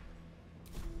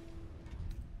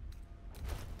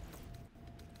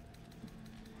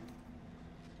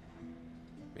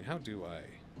 I mean, how do I?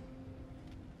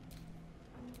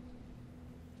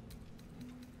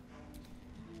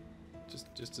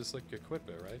 Just like equip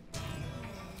it, right?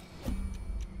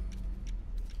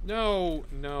 No,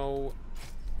 no.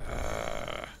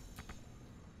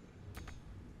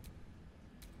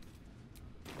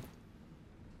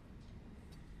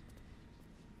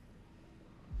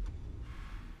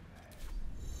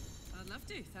 I'd love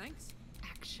to, thanks.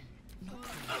 Action, not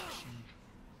reaction.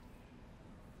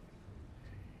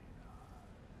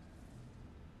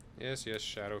 Yes, yes,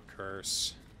 Shadow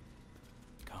Curse.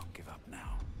 Can't give up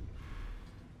now.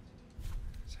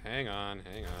 Just hang on,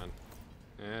 hang on.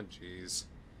 Ah, jeez.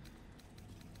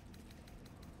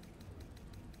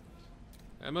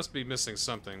 I must be missing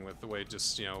something with the way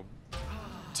just, you know,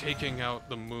 taking out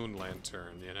the moon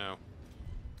lantern, you know?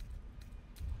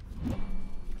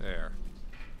 There.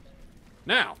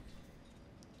 Now!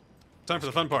 Time for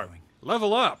the fun part.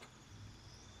 Level up!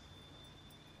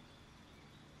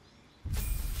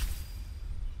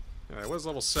 Alright, what does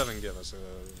level 7 give us?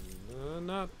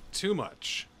 Not too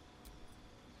much.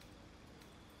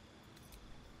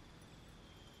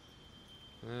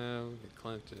 We get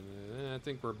Clinton. I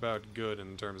think we're about good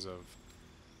in terms of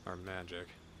our magic.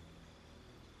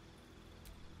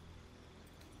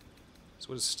 So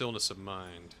what is stillness of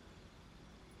mind?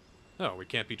 Oh, we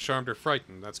can't be charmed or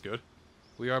frightened. That's good.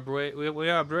 We are brave. We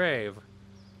are brave.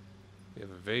 We have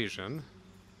evasion.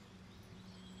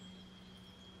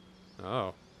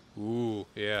 Oh. Ooh,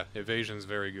 yeah. Evasion's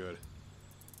very good.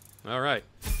 Alright.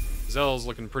 Zell's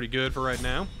looking pretty good for right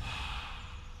now.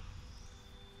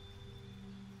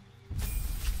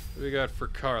 What do we got for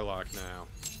Karlach now?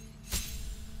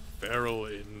 Feral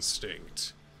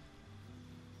Instinct.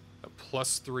 A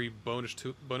 +3 bonus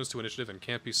to initiative and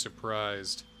can't be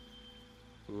surprised.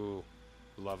 Ooh,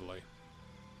 lovely.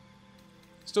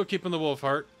 Still keeping the wolf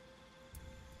heart.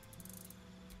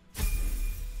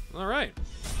 Alright.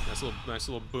 Nice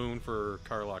little boon for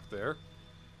Karlach there.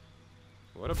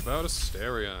 What about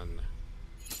Asterion?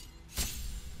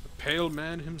 The Pale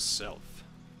Man himself.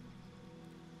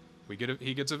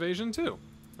 He gets evasion too.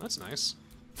 That's nice.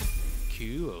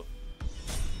 Cool.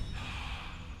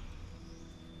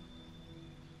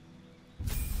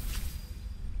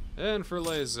 And for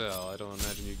Lae'zel, I don't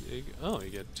imagine you... Oh, you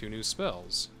get 2 new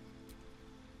spells.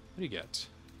 What do you get?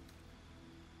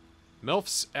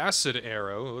 Melf's Acid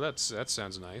Arrow. Oh, that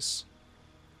sounds nice.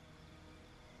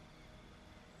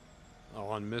 Oh,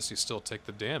 on miss, you still take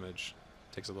the damage.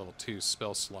 Takes a level 2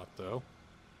 spell slot, though.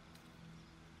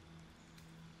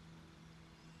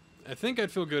 I think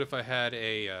I'd feel good if I had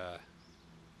a... if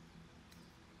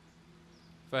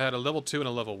I had a level 2 and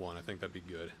a level 1. I think that'd be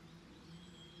good.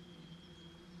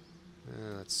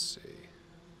 Let's see.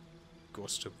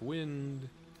 Ghost of Wind.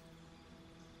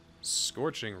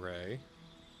 Scorching Ray.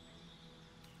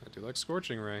 I do like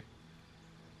Scorching Ray.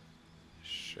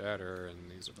 Shatter,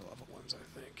 and these are the level 1s,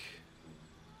 I think.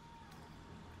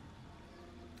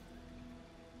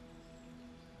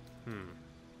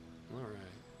 Alright.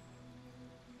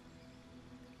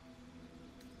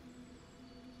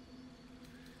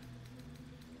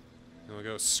 And we'll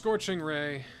go Scorching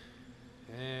Ray.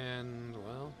 And,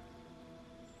 well...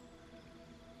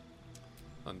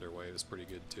 Underwave is pretty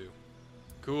good, too.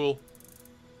 Cool.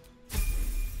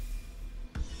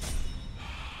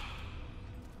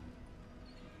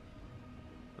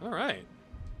 Alright.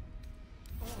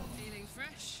 Feeling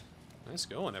fresh. Nice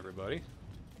going, everybody.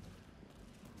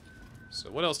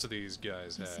 So what else do these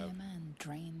guys You see have? a man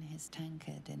drain his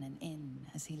tankard in an inn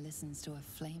as he listens to a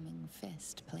flaming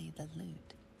fist play the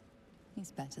lute.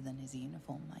 He's better than his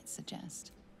uniform might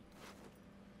suggest.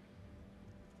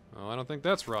 Oh, I don't think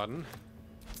that's rotten.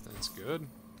 That's good.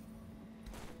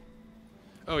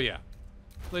 Oh, yeah.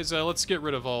 Lae'zel, let's get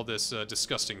rid of all this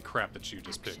disgusting crap that you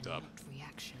just picked up.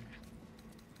 Reaction.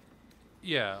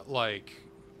 Yeah, like...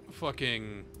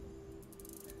 fucking...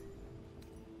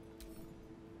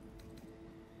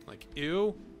 like,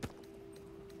 ew?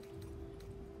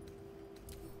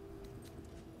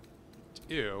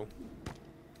 Ew.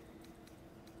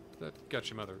 That got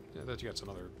you other. Yeah, that you got some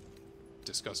other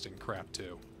disgusting crap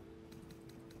too.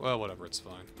 Well, whatever. It's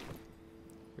fine.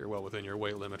 You're well within your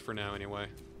weight limit for now, anyway.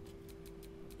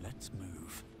 Let's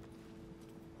move.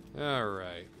 All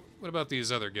right. What about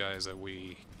these other guys that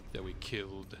we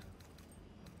killed?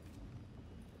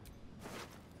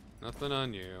 Nothing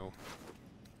on you.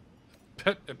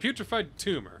 A putrefied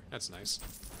tumor. That's nice.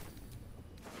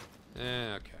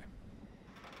 Okay.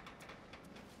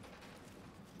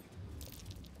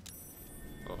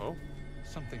 Oh.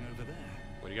 Something over there.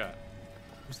 What do you got?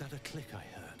 Was that a click I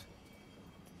heard?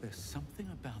 There's something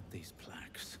about these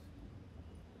plaques.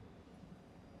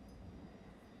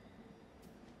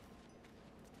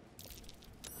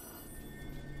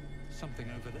 Something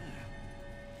over there.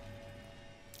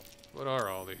 What are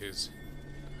all these?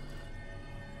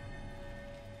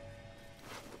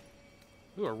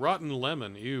 Ooh, a rotten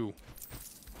lemon. Ew.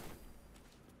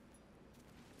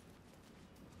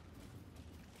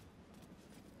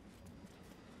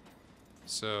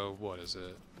 So, what is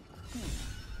it?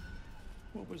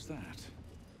 What was that?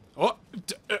 Oh!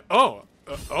 Oh!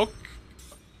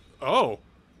 Oh!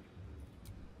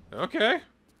 Okay.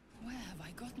 Where have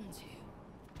I gotten to?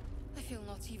 I feel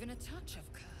not even a touch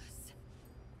of curse.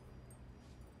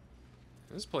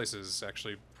 This place is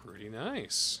actually pretty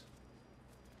nice.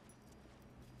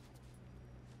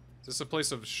 Is this a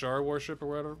place of Shar worship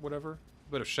or whatever?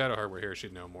 But if Shadowheart were here,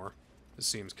 she'd know more. This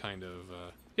seems kind of,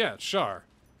 yeah, it's Shar.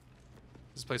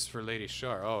 This place is for Lady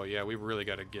Shar. Oh, yeah, we really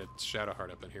got to get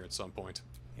Shadowheart up in here at some point.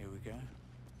 Here we go.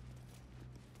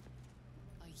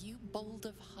 Are you bold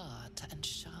of heart and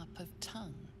sharp of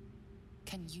tongue?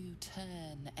 Can you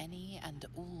turn any and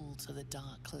all to the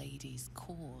Dark Lady's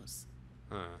cause?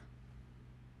 Huh.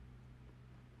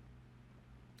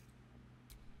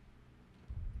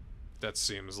 That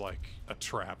seems like a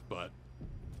trap, but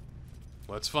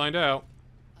let's find out.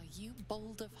 Are you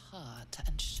bold of heart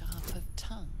and sharp of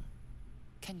tongue?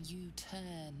 Can you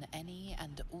turn any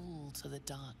and all to the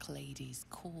Dark Lady's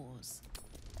cause?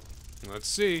 Let's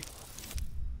see.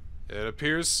 It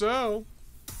appears so.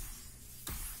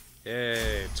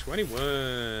 Yay,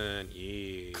 21.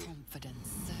 Yeah. Confidence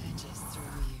surges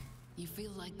through you. You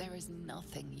feel like there is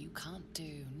nothing you can't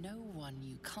do, no one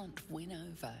you can't win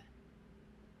over.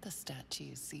 The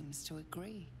statue seems to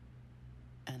agree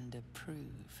and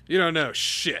approve. You don't know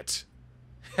shit.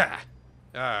 Ha!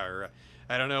 Alright.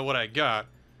 I don't know what I got,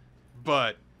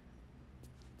 but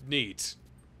neat.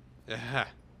 Aha.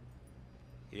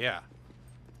 Yeah.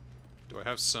 Do I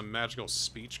have some magical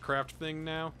speechcraft thing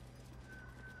now?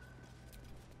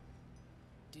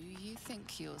 Do you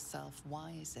think yourself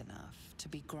wise enough to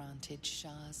be granted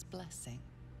Shah's blessing?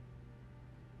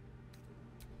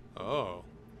 Oh.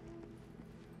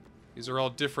 These are all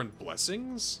different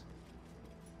blessings?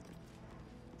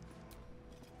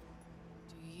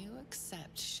 Do you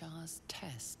accept Shah's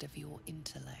test of your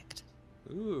intellect?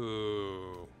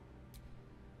 Ooh.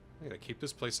 I gotta keep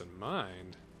this place in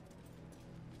mind.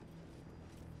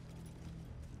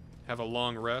 Have a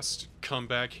long rest, come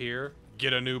back here,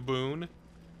 get a new boon.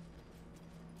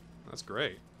 That's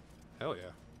great. Hell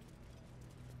yeah.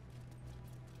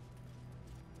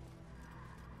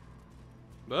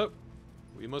 But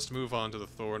we must move on to the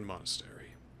Thorn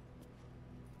Monastery.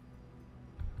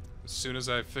 As soon as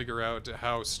I figure out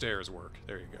how stairs work.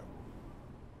 There you go.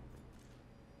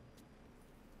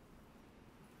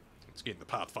 It's getting the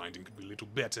pathfinding could be a little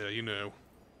better, you know.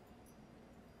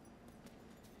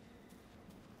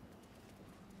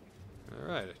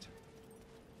 Alright.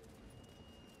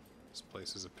 This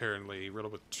place is apparently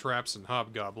riddled with traps and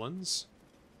hobgoblins.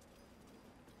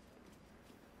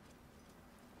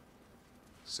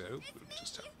 So, we'll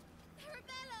just have...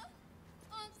 Arabella!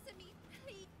 Answer me,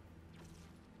 please.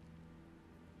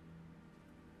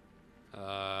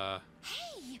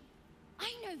 Hey!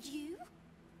 I know you.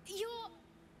 You're...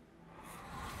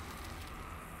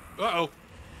 Uh-oh.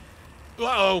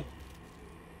 Uh-oh.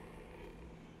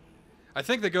 I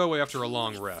think they go away after a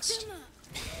long rest.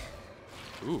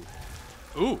 Ooh.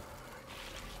 Ooh.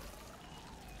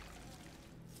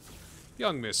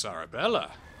 Young Miss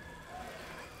Arabella.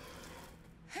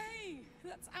 Hey,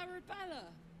 that's Arabella.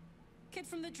 Kid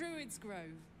from the Druid's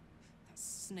Grove. That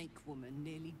snake woman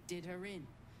nearly did her in.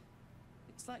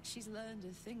 Looks like she's learned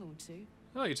a thing or two.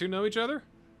 Oh, you two know each other?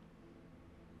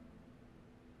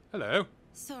 Hello.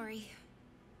 Sorry.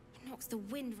 It knocks the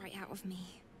wind right out of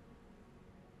me.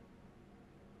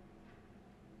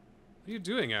 What are you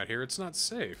doing out here? It's not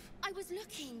safe. I was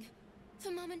looking for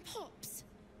Mum and Pops.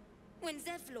 When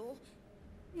Zevlor...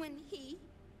 When he...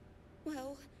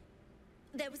 Well...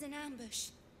 There was an ambush.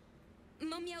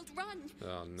 Mum yelled, run!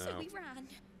 Oh, no. So we ran.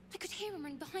 I could hear him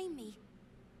run behind me.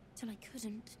 Till I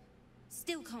couldn't.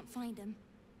 Still can't find him.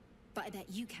 But I bet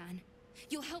you can.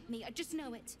 You'll help me, I just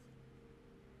know it.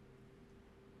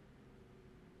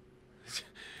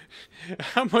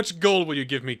 How much gold will you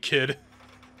give me, kid?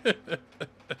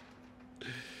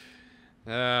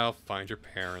 I'll find your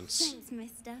parents. Thanks,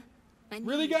 mister.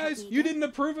 Really, guys? You didn't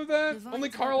approve of that? Only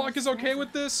Karlach is okay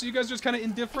with this? You guys just kind of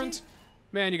indifferent?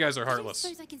 Man, you guys are heartless. I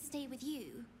don't suppose I can stay with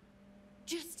you.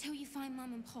 Just till you find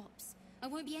Mum and Pops. I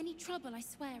won't be any trouble, I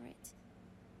swear it.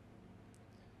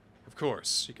 Of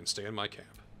course, you can stay in my camp.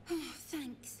 Oh,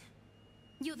 thanks.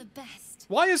 You're the best.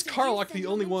 Why is Karlach the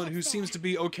only one who seems to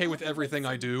be okay with everything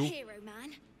I do? Hero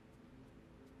man.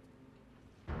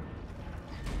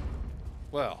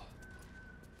 Well,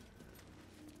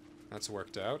 that's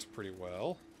worked out pretty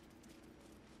well.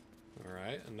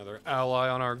 Alright, another ally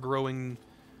on our growing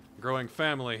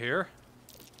family here.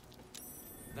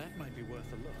 That might be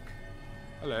worth a look.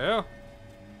 Hello.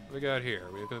 What we got here?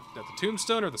 We got the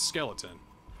tombstone or the skeleton?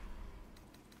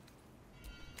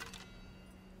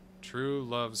 True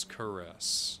Love's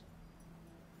Caress.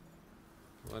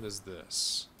 What is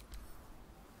this?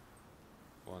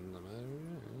 Where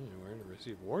to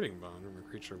receive warding bond from a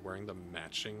creature wearing the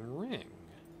matching ring.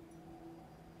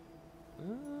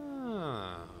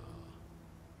 Ah.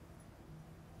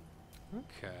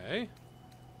 Okay.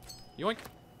 Yoink.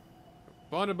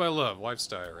 Bonded by love, wife's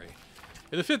diary.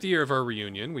 In the 5th year of our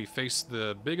reunion, we faced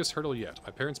the biggest hurdle yet.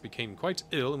 My parents became quite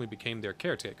ill, and we became their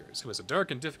caretakers. It was a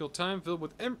dark and difficult time filled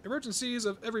with emergencies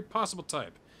of every possible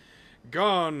type.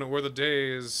 Gone were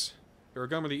the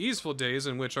easeful days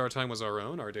in which our time was our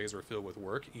own. Our days were filled with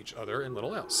work, each other, and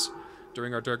little else.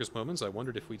 During our darkest moments, I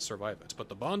wondered if we'd survive it. But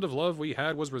the bond of love we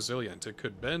had was resilient. It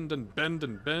could bend and bend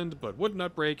and bend, but would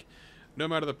not break, no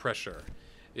matter the pressure.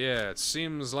 Yeah, it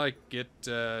seems like it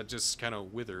just kind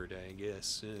of withered, I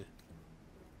guess.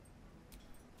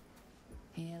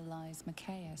 Here lies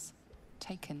Macias,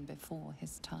 taken before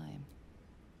his time.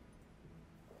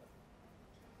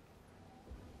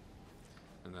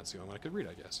 And that's the only one I could read,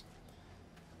 I guess.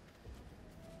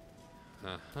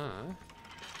 Uh-huh.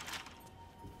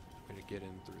 Way to get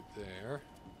in through there.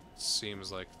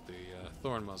 Seems like the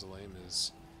Thorn Mausoleum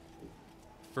is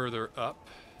further up.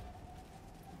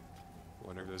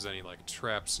 Wonder if there's any, like,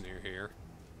 traps near here.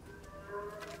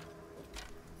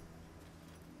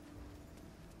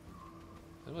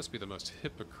 That must be the most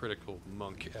hypocritical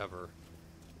monk ever.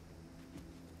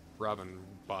 Robbing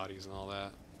bodies and all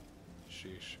that.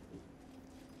 Sheesh.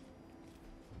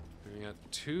 We got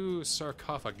 2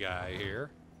 sarcophagi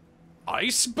here.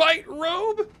 Ice bite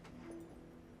robe?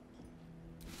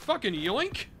 Fucking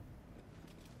yoink!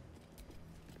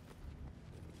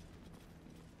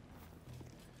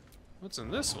 What's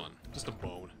in this one? Just a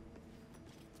bone.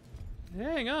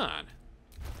 Hang on.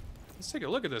 Let's take a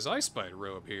look at this ice bite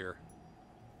robe here.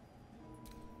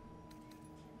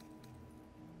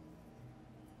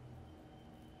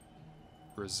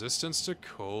 Resistance to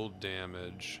cold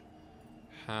damage.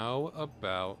 How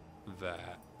about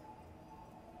that?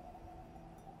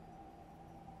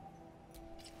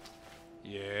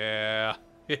 Yeah.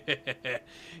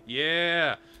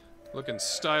 Yeah. Looking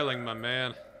styling, my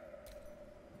man.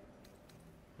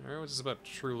 Alright, what's this about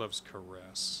True Love's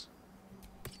Caress?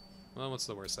 Well, what's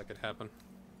the worst that could happen?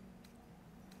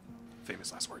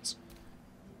 Famous last words.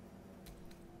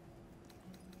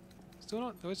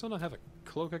 Do I still not have a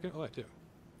cloak I can... Oh, I do.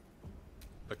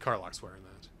 But Karlach's wearing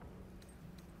that.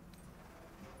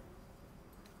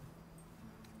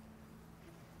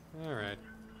 Alright.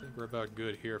 I think we're about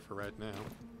good here for right now.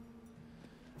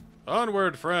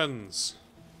 Onward, friends!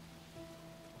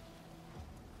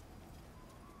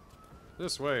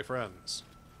 This way, friends.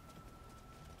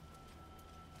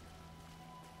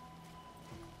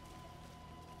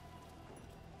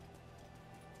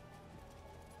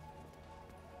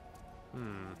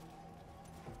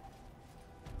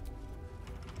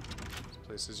 This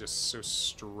place is just so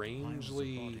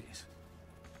strangely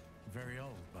very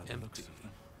old by the looks of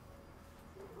them.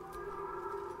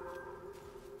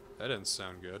 That didn't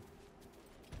sound good.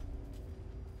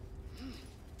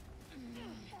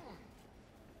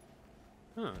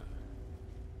 Huh.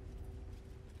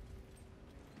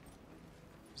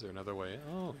 Is there another way?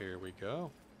 Oh, here we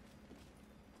go.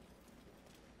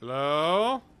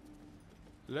 Hello?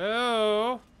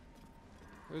 Hello?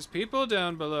 There's people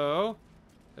down below.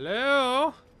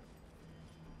 Hello?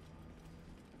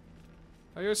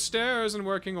 Are your stairs in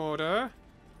working order?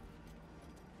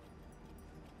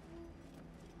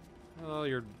 Well,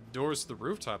 your doors to the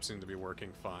rooftop seem to be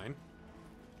working fine.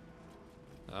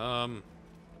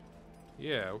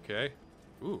 Yeah, okay.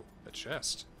 Ooh, a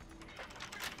chest.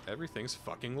 Everything's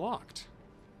fucking locked.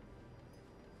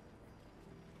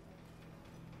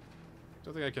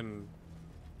 Don't think I can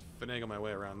finagle my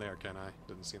way around there, can I?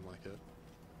 Didn't seem like it.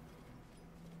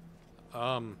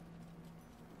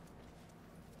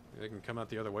 Maybe I can come out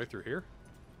the other way through here?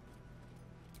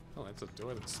 Oh, that's a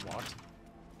door that's locked.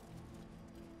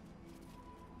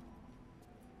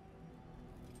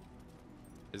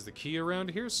 Is the key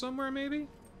around here somewhere, maybe?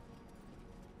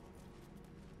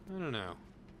 I don't know.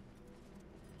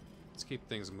 Let's keep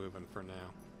things moving for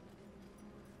now.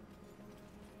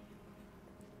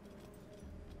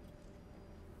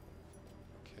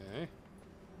 Okay.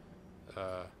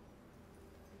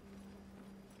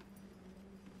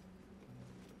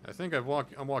 I think I'm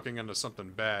walking into something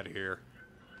bad here.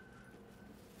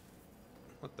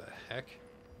 What the heck?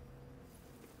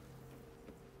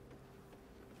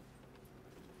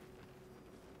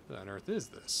 What on earth is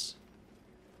this?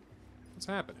 What's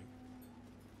happening?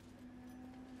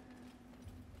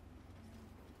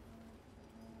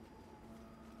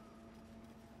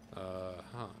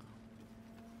 Huh.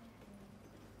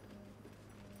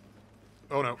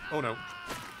 Oh no, oh no.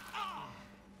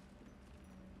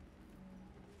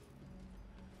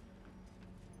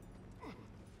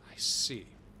 I see.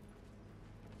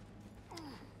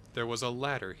 There was a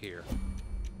ladder here.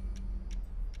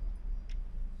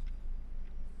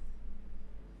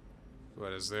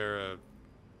 What, is there a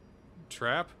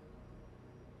trap?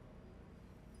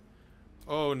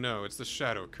 Oh no, it's the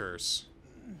shadow curse.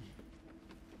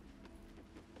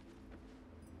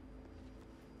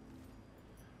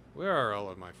 Where are all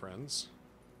of my friends?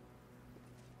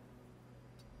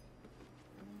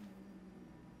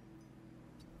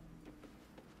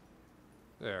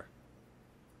 There.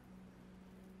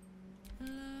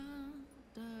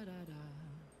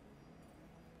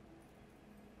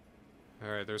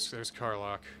 Alright, there's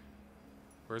Karlach.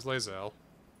 Where's Lae'zel?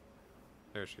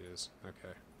 There she is.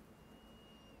 Okay.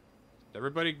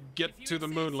 Everybody get to the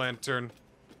moon lantern.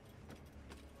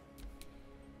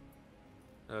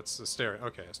 That's Astarion.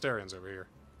 Okay, Astarion's over here.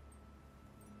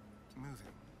 Moving.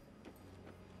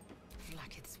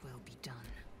 Like it's will be done.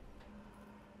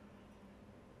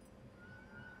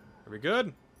 Are we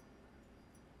good?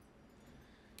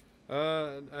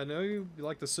 I know you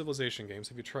like the Civilization games.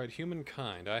 Have you tried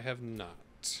Humankind? I have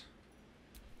not.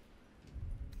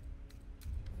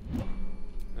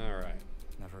 Alright.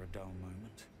 Never a dull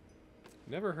moment.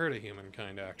 Never heard of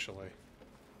Humankind, actually.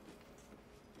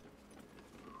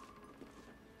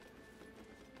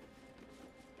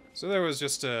 So there was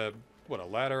just a... what, a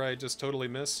ladder I just totally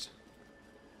missed?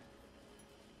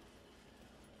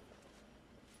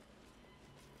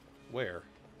 Where?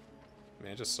 I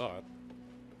mean, I just saw it.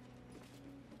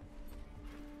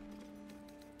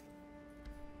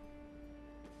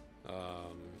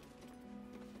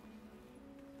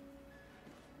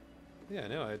 Yeah,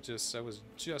 no, I was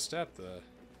just at the...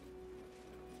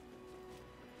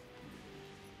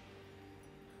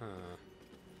 Huh.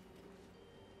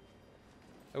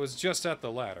 I was just at the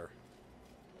ladder.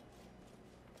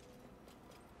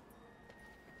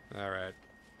 Alright.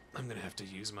 I'm gonna have to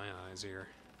use my eyes here.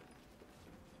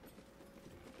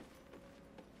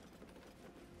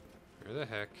 Where the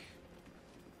heck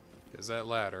is that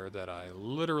ladder that I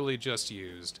literally just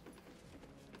used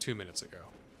 2 minutes ago?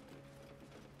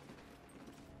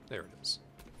 There it is.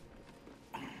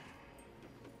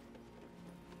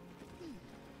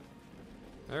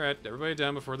 Alright, everybody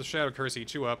down before the shadow curse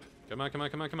eats you up. Come on, come on,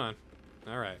 come on, come on.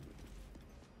 Alright.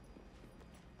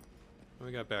 What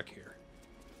we got back here?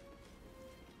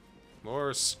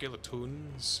 More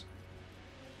skeletons.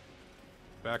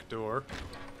 Back door.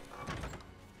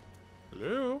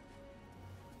 Hello?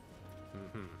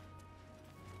 Mm-hmm.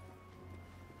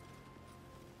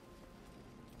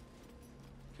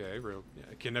 Okay,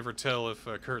 I can never tell if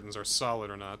curtains are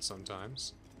solid or not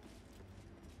sometimes.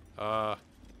 Hi?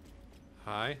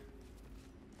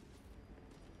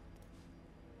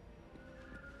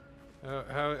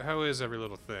 How is every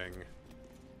little thing?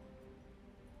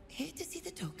 Here to see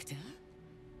the doctor?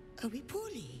 Are we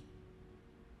poorly?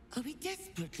 Are we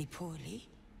desperately poorly?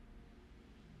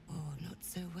 Oh, not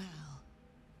so well.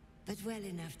 But well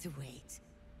enough to wait.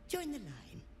 Join the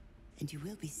line, and you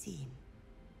will be seen.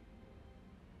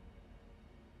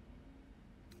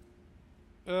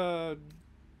 No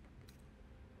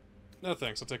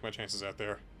thanks, I'll take my chances out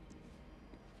there.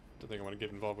 Don't think I want to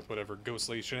get involved with whatever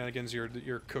ghostly shenanigans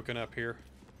you're cooking up here.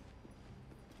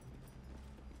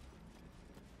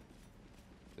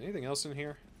 Is anything else in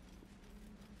here?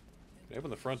 Can I open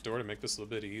the front door to make this a little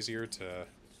bit easier to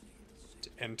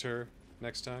enter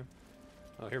next time?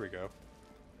 Oh, here we go.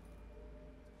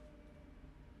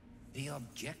 The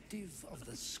objective of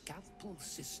the Scalpel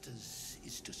Sisters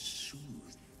is to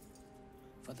soothe.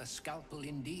 For the Scalpel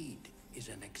indeed is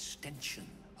an extension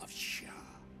of Shah.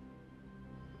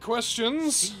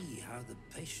 Questions? See how the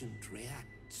patient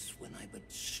reacts when I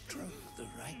but stroke the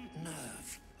right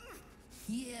nerve.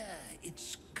 Hear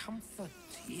its comfort,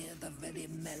 hear the very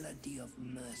melody of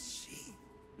mercy.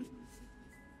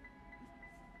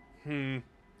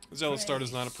 Zealous Star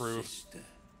does not approve. Sister,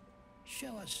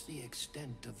 show us the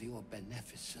extent of your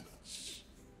beneficence.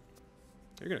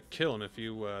 You're gonna kill him if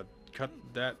you cut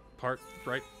that part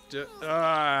right. Owie,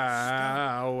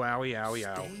 owie,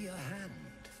 owie. Stay your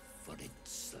hand, for it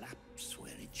slaps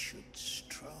where it should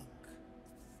stroke.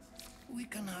 We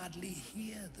can hardly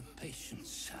hear the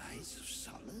patient's sighs of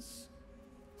solace.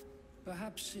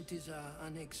 Perhaps it is our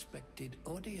unexpected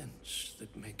audience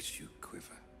that makes you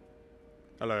quiver.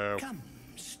 Hello. Come,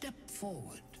 step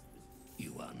forward.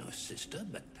 You are no sister,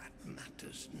 but that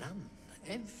matters none.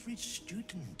 Every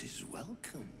student is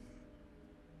welcome.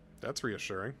 That's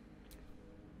reassuring.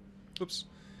 Oops.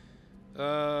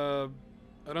 I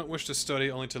don't wish to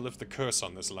study, only to lift the curse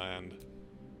on this land.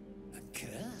 A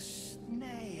curse?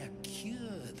 Nay, a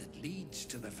cure that leads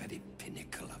to the very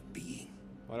pinnacle of being.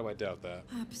 Why do I doubt that?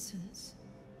 Absence.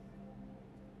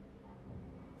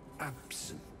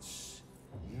 Absence.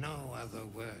 No other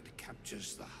word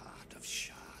captures the heart of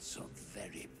Shah so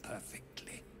very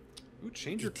perfectly. Ooh,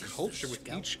 change your culture with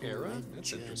each era?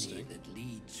 That's interesting. That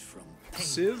leads from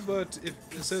Civ, but if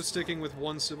instead of sticking with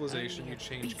one civilization, you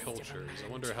change cultures. I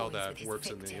wonder how that works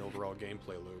in the overall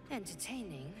gameplay loop.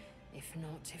 Entertaining, if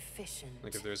not efficient.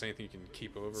 Like if there's anything you can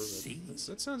keep over, but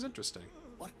that sounds interesting.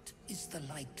 What is the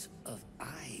light of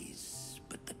eyes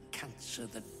but the cancer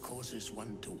that causes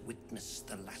one to witness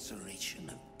the laceration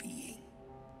of being?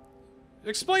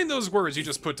 Explain those words you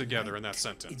just put together in that It's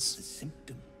sentence. the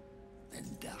symptom,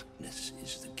 then darkness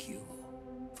is the cure.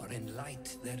 For in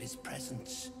light there is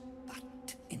presence,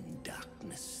 but in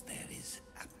darkness there is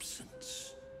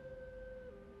absence.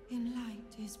 In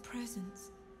light is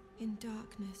presence, in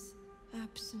darkness,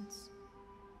 absence.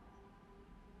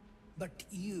 But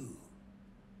you,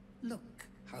 look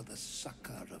how the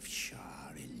succor of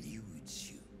Shah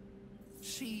eludes you.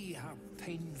 See how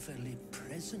painfully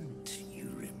present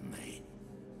you remain.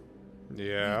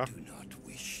 Yeah. I do not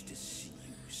wish to see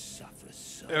you suffer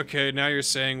so. Okay, now you're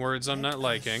saying words I'm not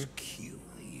liking. Cure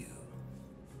you.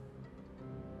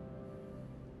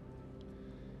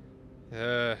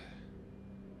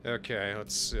 Okay,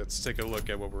 let's take a look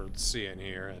at what we're seeing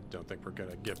here. I don't think we're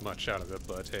gonna get much out of it,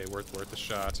 but hey, worth a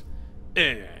shot.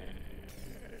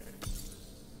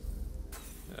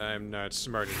 I'm not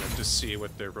smart enough to see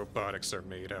what their robotics are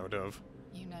made out of.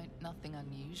 You know nothing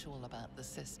unusual about the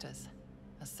sisters,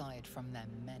 aside from their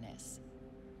menace.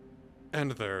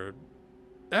 And their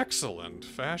excellent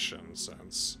fashion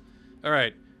sense.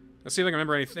 Alright, let's see if I can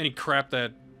remember any crap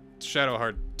that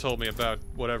Shadowheart told me about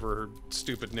whatever her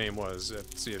stupid name was.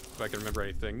 Let's see if I can remember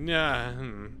anything. Nah.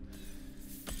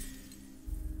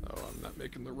 Oh, I'm not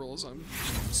making the rolls I'm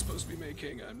supposed to be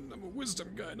making. I'm a wisdom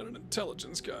guy, not an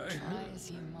intelligence guy. Try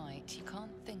as you might, you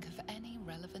can't think of any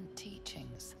relevant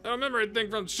teachings. I don't remember anything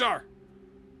from Shar.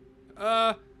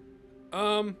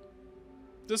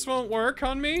 This won't work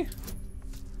on me?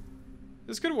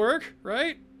 This could work,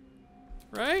 right?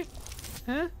 Right?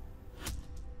 Huh?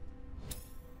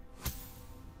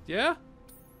 Yeah?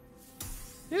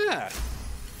 Yeah.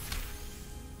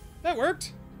 That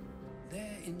worked.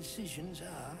 Their incisions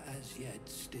are, as yet,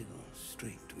 still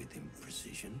straight with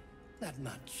imprecision. That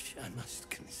much I must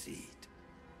concede.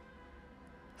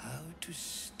 How to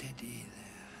steady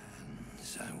their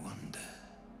hands, I wonder.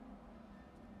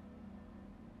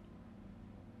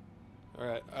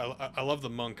 Alright, I love the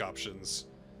monk options,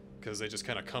 because they just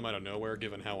kind of come out of nowhere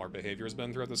given how our behavior has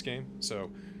been throughout this game. So,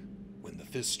 when the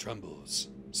fist trembles,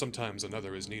 sometimes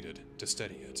another is needed to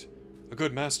steady it. A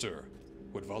good master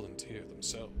would volunteer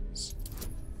themselves.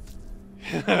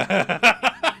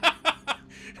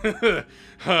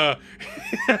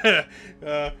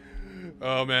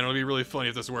 Oh man, it'll be really funny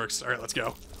if this works. Alright, let's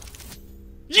go.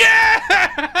 Yeah!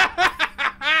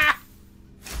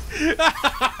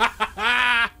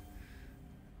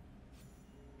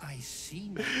 I see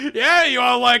now. Yeah, you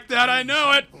all like that, I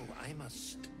know it! Oh, I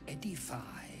must edify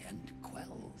and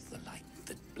quell the light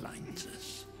that blinds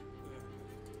us.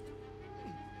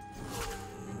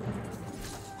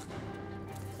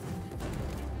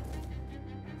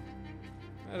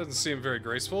 That doesn't seem very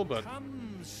graceful, but...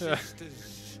 Come,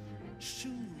 sisters,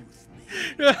 soothe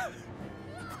me.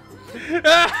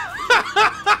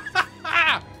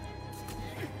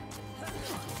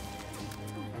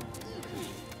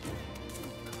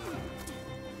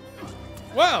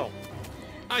 Well,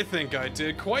 I think I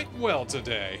did quite well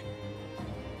today.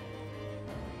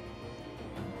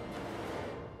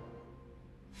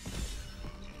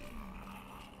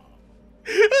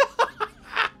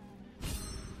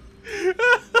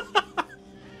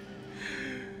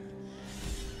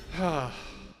 Wow.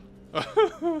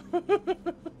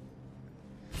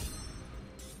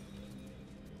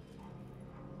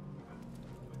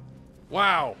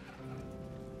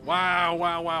 Wow,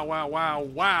 wow, wow, wow, wow,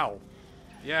 wow.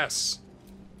 Yes.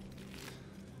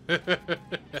 That's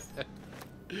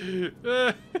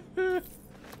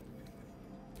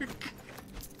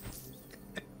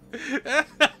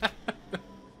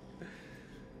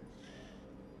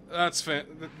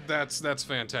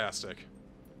fantastic.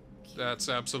 That's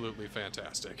absolutely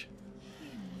fantastic.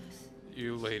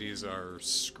 You ladies are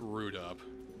screwed up.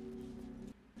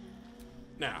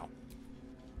 Now,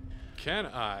 can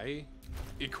I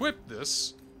equip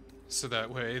this so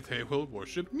that way they will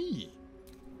worship me?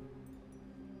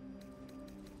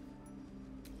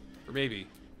 Or maybe,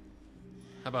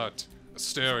 how about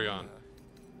Asterion?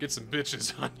 Get some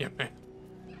bitches on you, man.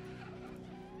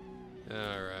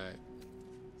 Alright.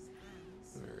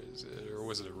 Where is it? Or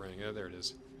was it a ring? Oh, there it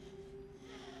is.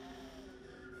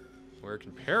 Where it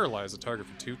can paralyze the target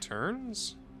for 2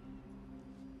 turns?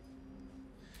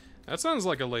 That sounds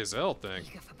like a Lae'zel thing.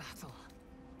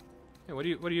 Hey, what do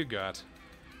you got?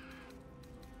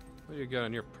 What do you got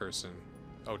on your person?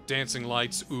 Oh, dancing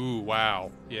lights. Ooh,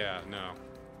 wow. Yeah, no.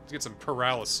 Let's get some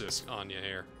paralysis on you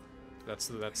here.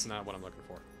 That's not what I'm looking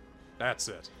for. That's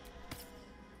it.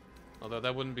 Although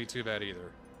that wouldn't be too bad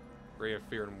either. Ray of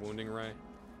Fear and Wounding Ray.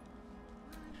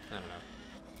 I don't know.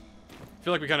 I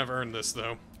feel like we kind of earned this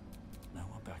though. No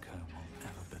one back home will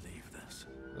ever believe this.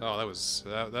 Oh,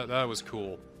 that was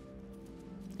cool.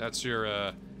 That's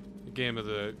your game of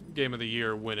the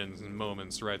year winnings and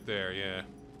moments right there, yeah.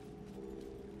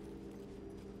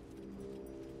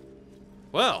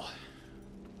 Well,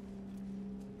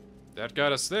 that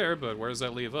got us there, but where does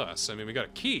that leave us? I mean, we got a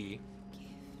key.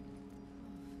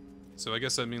 So I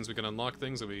guess that means we can unlock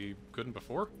things that we couldn't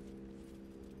before?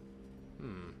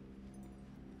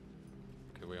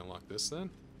 Could we unlock this then?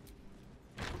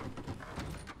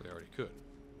 We already could.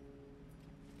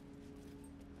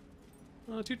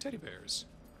 2 teddy bears.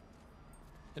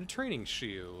 And a training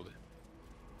shield.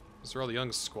 Is where all the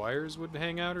young squires would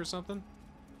hang out or something?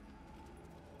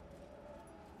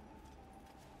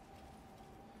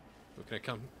 Oh, can I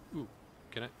come? Ooh.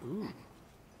 Can I? Ooh.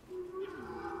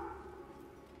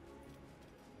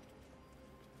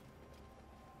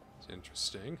 It's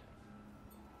interesting.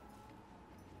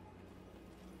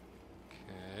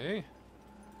 Okay.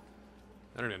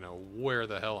 I don't even know where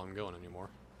the hell I'm going anymore.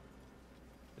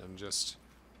 I'm just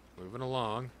moving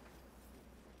along.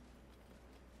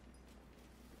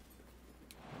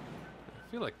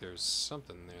 I feel like there's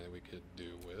something there that we could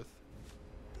do with.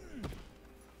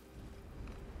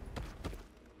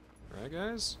 Right,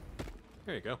 guys?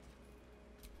 There you go.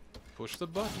 Push the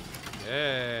button.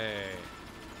 Hey!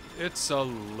 It's a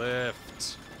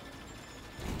lift.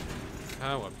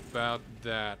 How about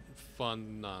that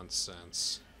fun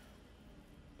nonsense?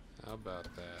 How about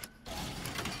that?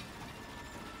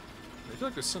 I feel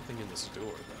like there's something in this door,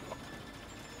 though.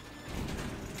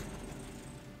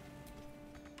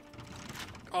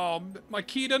 Oh, my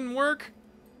key doesn't work?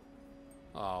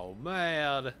 Oh,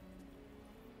 man.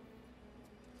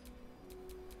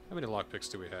 How many lockpicks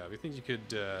do we have? You think you could,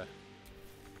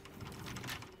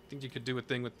 do a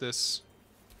thing with this?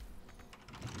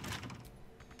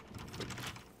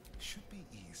 Should be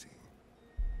easy.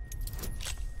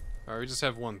 Alright, we just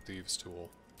have one thieves'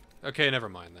 tool. Okay, never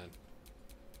mind then.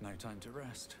 No time to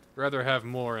rest. Rather have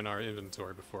more in our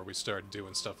inventory before we start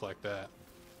doing stuff like that.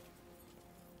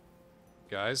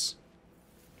 Guys?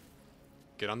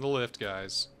 Get on the lift,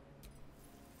 guys.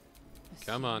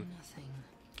 Come on.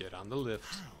 Get on the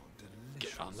lift.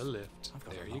 Get on the lift.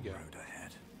 There you go.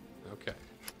 Okay.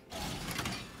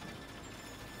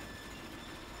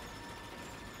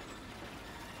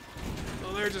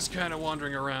 Well, they're just kind of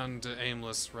wandering around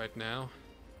aimless right now.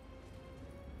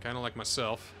 Kind of like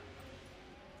myself.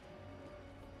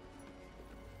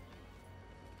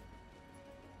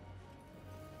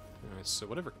 Alright, so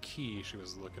whatever key she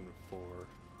was looking for,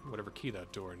 whatever key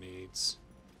that door needs,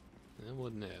 that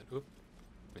wasn't it. Oop.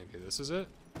 Maybe this is it?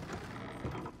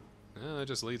 No, it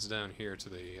just leads down here to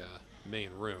the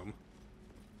main room.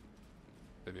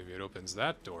 But maybe it opens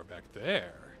that door back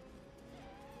there.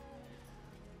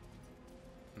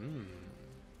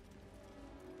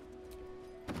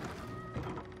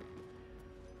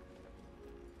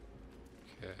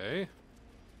 Okay.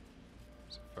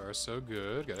 So far, so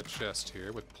good. Got a chest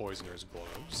here with poisoner's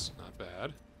gloves. Not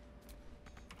bad.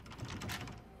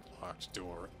 Locked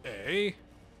door A.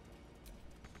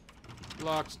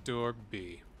 Locked door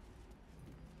B.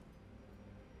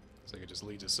 Looks like it just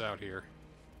leads us out here.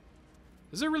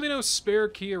 Is there really no spare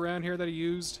key around here that he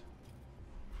used?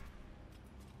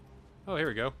 Oh, here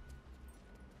we go.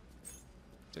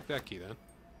 Take that key, then.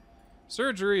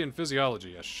 Surgery and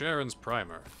Physiology, a Sharon's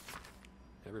Primer.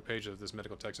 Every page of this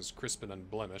medical text is crisp and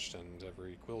unblemished, and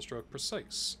every quill stroke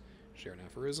precise. Sharon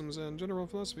aphorisms and general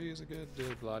philosophy is a good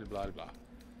blah blah blah.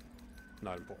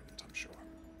 Not important, I'm sure.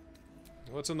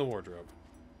 What's in the wardrobe?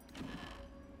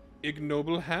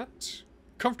 Ignoble hat,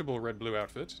 comfortable red-blue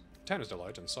outfit, tanner's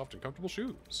delight, and soft and comfortable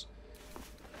shoes.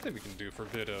 I think we can do for a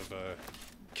bit of a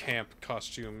camp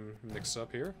costume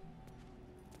mix-up here.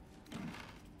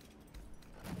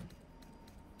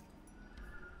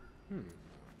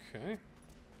 Okay.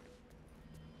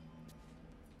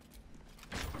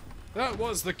 That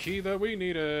was the key that we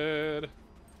needed.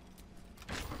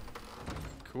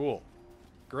 Cool.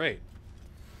 Great.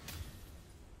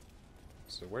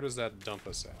 So where does that dump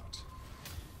us out?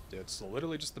 It's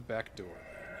literally just the back door.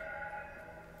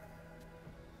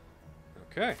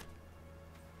 Okay.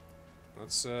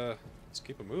 Let's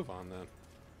keep a move on then.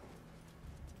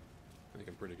 I think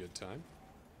I'm pretty good time.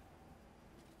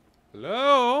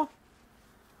 Hello?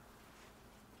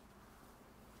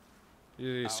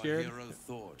 You scared? Our hero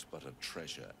thought but a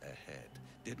treasure ahead.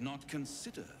 Did not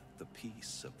consider the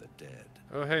peace of the dead.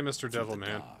 Oh, hey, Mr.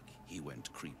 Devilman. Dark, he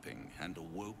went creeping and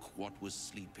awoke what was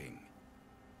sleeping.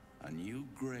 A new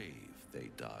grave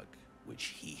they dug, which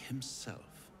he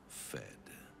himself fed.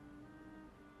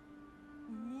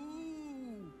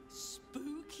 Ooh,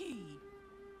 spooky.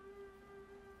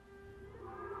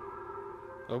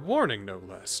 A warning, no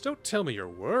less. Don't tell me you're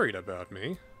worried about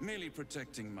me. Merely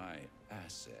protecting my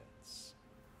assets.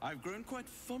 I've grown quite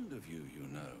fond of you, you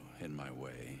know, in my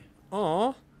way.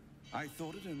 Aww. I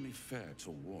thought it only fair to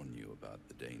warn you about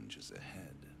the dangers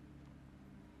ahead.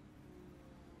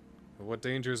 What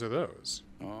dangers are those?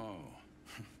 Oh,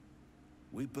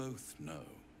 we both know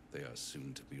they are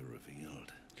soon to be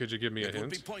revealed. Could you give me a hint? It would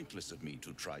be pointless of me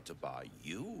to try to bar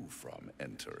you from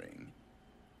entering.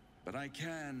 But I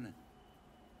can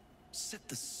set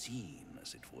the scene,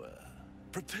 as it were.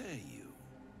 Prepare you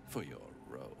for your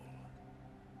role.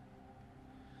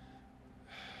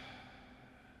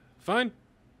 Fine.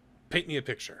 Paint me a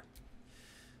picture.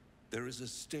 There is a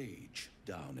stage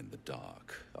down in the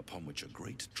dark upon which a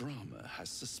great drama has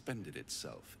suspended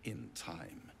itself in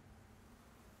time.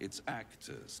 Its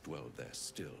actors dwell there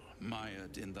still,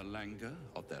 mired in the languor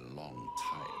of their long,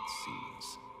 tired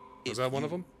scenes. Was that one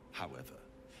of them? However,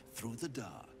 through the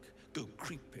dark, go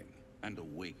creeping and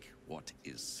awake what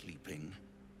is sleeping,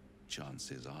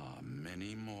 chances are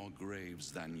many more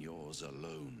graves than yours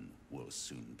alone will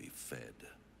soon be fed.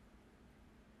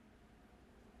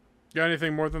 Got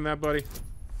anything more than that, buddy?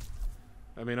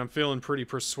 I mean, I'm feeling pretty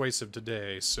persuasive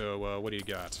today, so what do you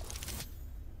got?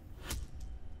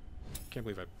 Can't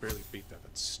believe I barely beat that.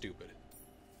 That's stupid.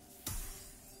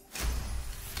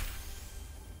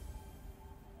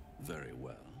 Very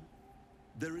well.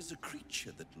 There is a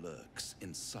creature that lurks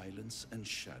in silence and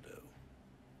shadow.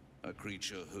 A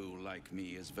creature who, like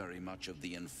me, is very much of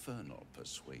the infernal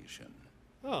persuasion.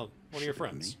 Oh, one of your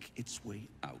friends. Make its way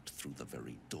out through the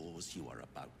very doors you are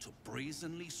about to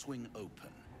brazenly swing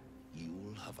open,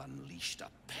 you'll have unleashed a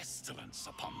pestilence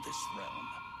upon this realm.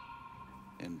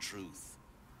 In truth,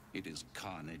 it is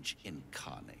carnage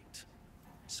incarnate.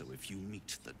 So if you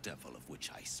meet the devil of which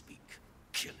I speak,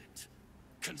 kill it.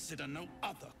 Consider no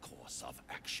other course of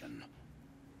action.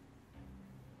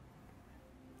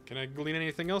 Can I glean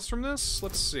anything else from this?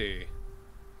 Let's see.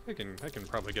 I can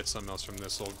probably get something else from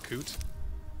this old coot.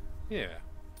 Yeah.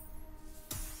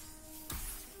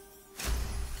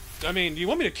 I mean, you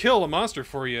want me to kill a monster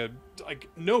for you? Like,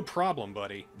 no problem,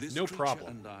 buddy. No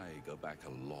problem. This creature and I go back a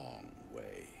long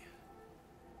way.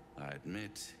 I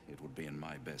admit it would be in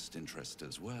my best interest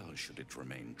as well should it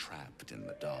remain trapped in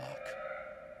the dark.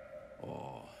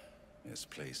 Or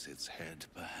misplace its head,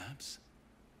 perhaps?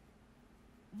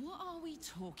 What are we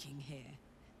talking here?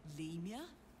 Lemur?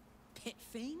 Pit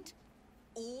Fiend?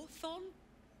 Orthon?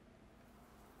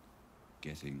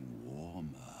 Getting warmer.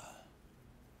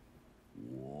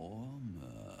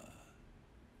 Warmer.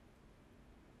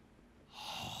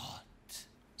 Hot.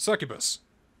 Succubus.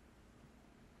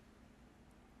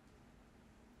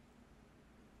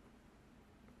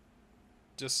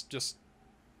 Just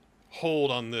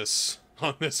hold on this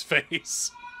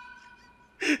face.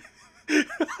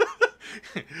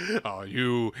 Are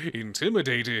you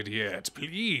intimidated yet?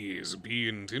 Please be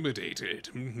intimidated.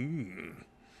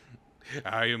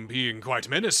 I am being quite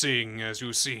menacing, as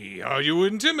you see. Are you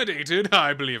intimidated?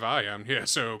 I believe I am. Yes,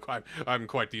 so I'm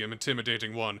quite the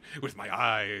intimidating one, with my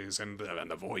eyes and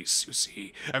the voice, you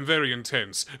see. I'm very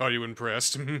intense. Are you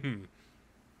impressed?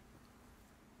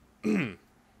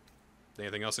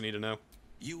 Anything else I need to know?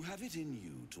 You have it in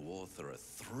you to author a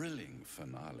thrilling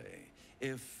finale,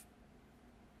 if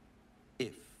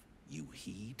If you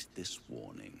heed this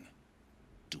warning,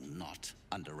 do not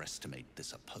underestimate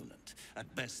this opponent.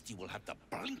 At best, you will have the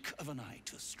blink of an eye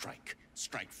to strike.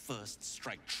 Strike first,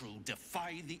 strike true,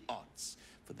 defy the odds,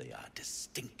 for they are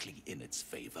distinctly in its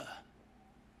favor.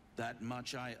 That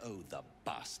much I owe the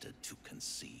bastard to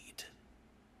concede.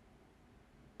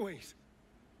 Wait.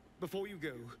 Before you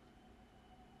go,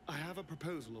 I have a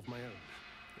proposal of my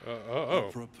own.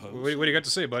 A proposal? What do you got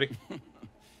to say, buddy?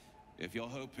 If you're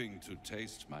hoping to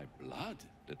taste my blood,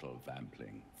 little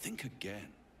vampling, think again.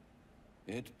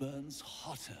 It burns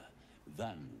hotter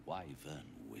than wyvern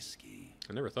whiskey.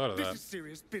 I never thought of that. This is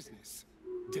serious business,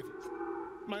 Divith.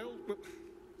 My old...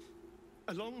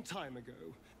 A long time ago,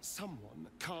 someone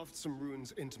carved some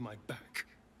runes into my back.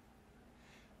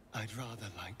 I'd rather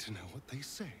like to know what they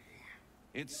say.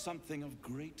 It's something of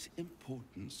great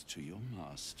importance to your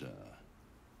master.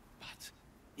 But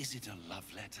is it a love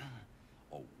letter,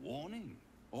 a warning,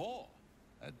 or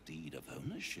a deed of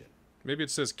ownership? Maybe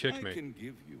it says kick me. I can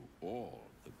give you all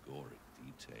the gory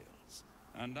details,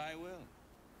 and I will.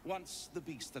 Once the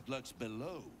beast that lurks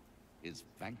below is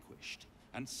vanquished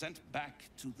and sent back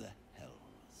to the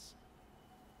hells.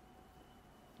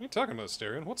 What are you talking about,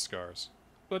 Astarion? What scars?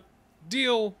 But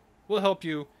deal will help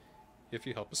you if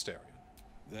you help Astarion.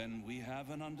 Then we have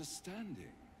an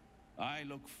understanding. I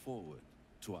look forward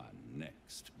to our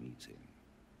next meeting.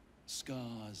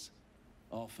 Scars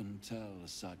often tell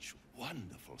such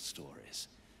wonderful stories.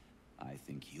 I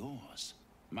think yours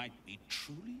might be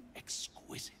truly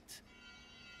exquisite.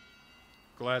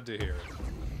 Glad to hear it.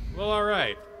 Well,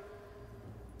 alright.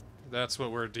 That's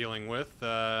what we're dealing with.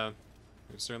 We've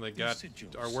certainly got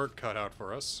our work cut out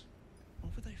for us.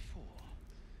 What were they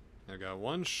for? I've got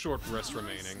one short rest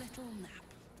remaining.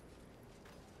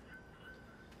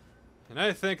 And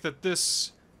I think that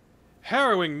this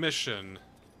harrowing mission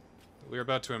that we're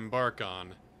about to embark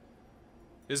on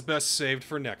is best saved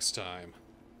for next time.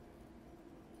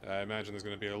 I imagine there's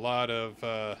going to be a lot of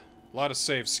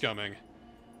save scumming.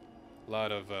 A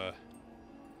lot of,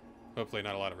 hopefully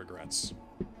not a lot of regrets.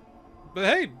 But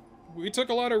hey, we took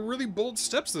a lot of really bold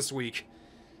steps this week.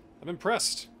 I'm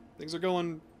impressed. Things are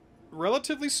going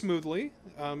relatively smoothly.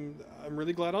 I'm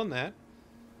really glad on that.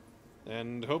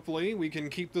 And hopefully we can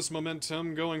keep this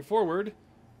momentum going forward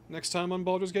next time on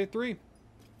Baldur's Gate 3.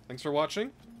 Thanks for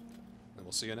watching, and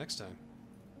we'll see you next time.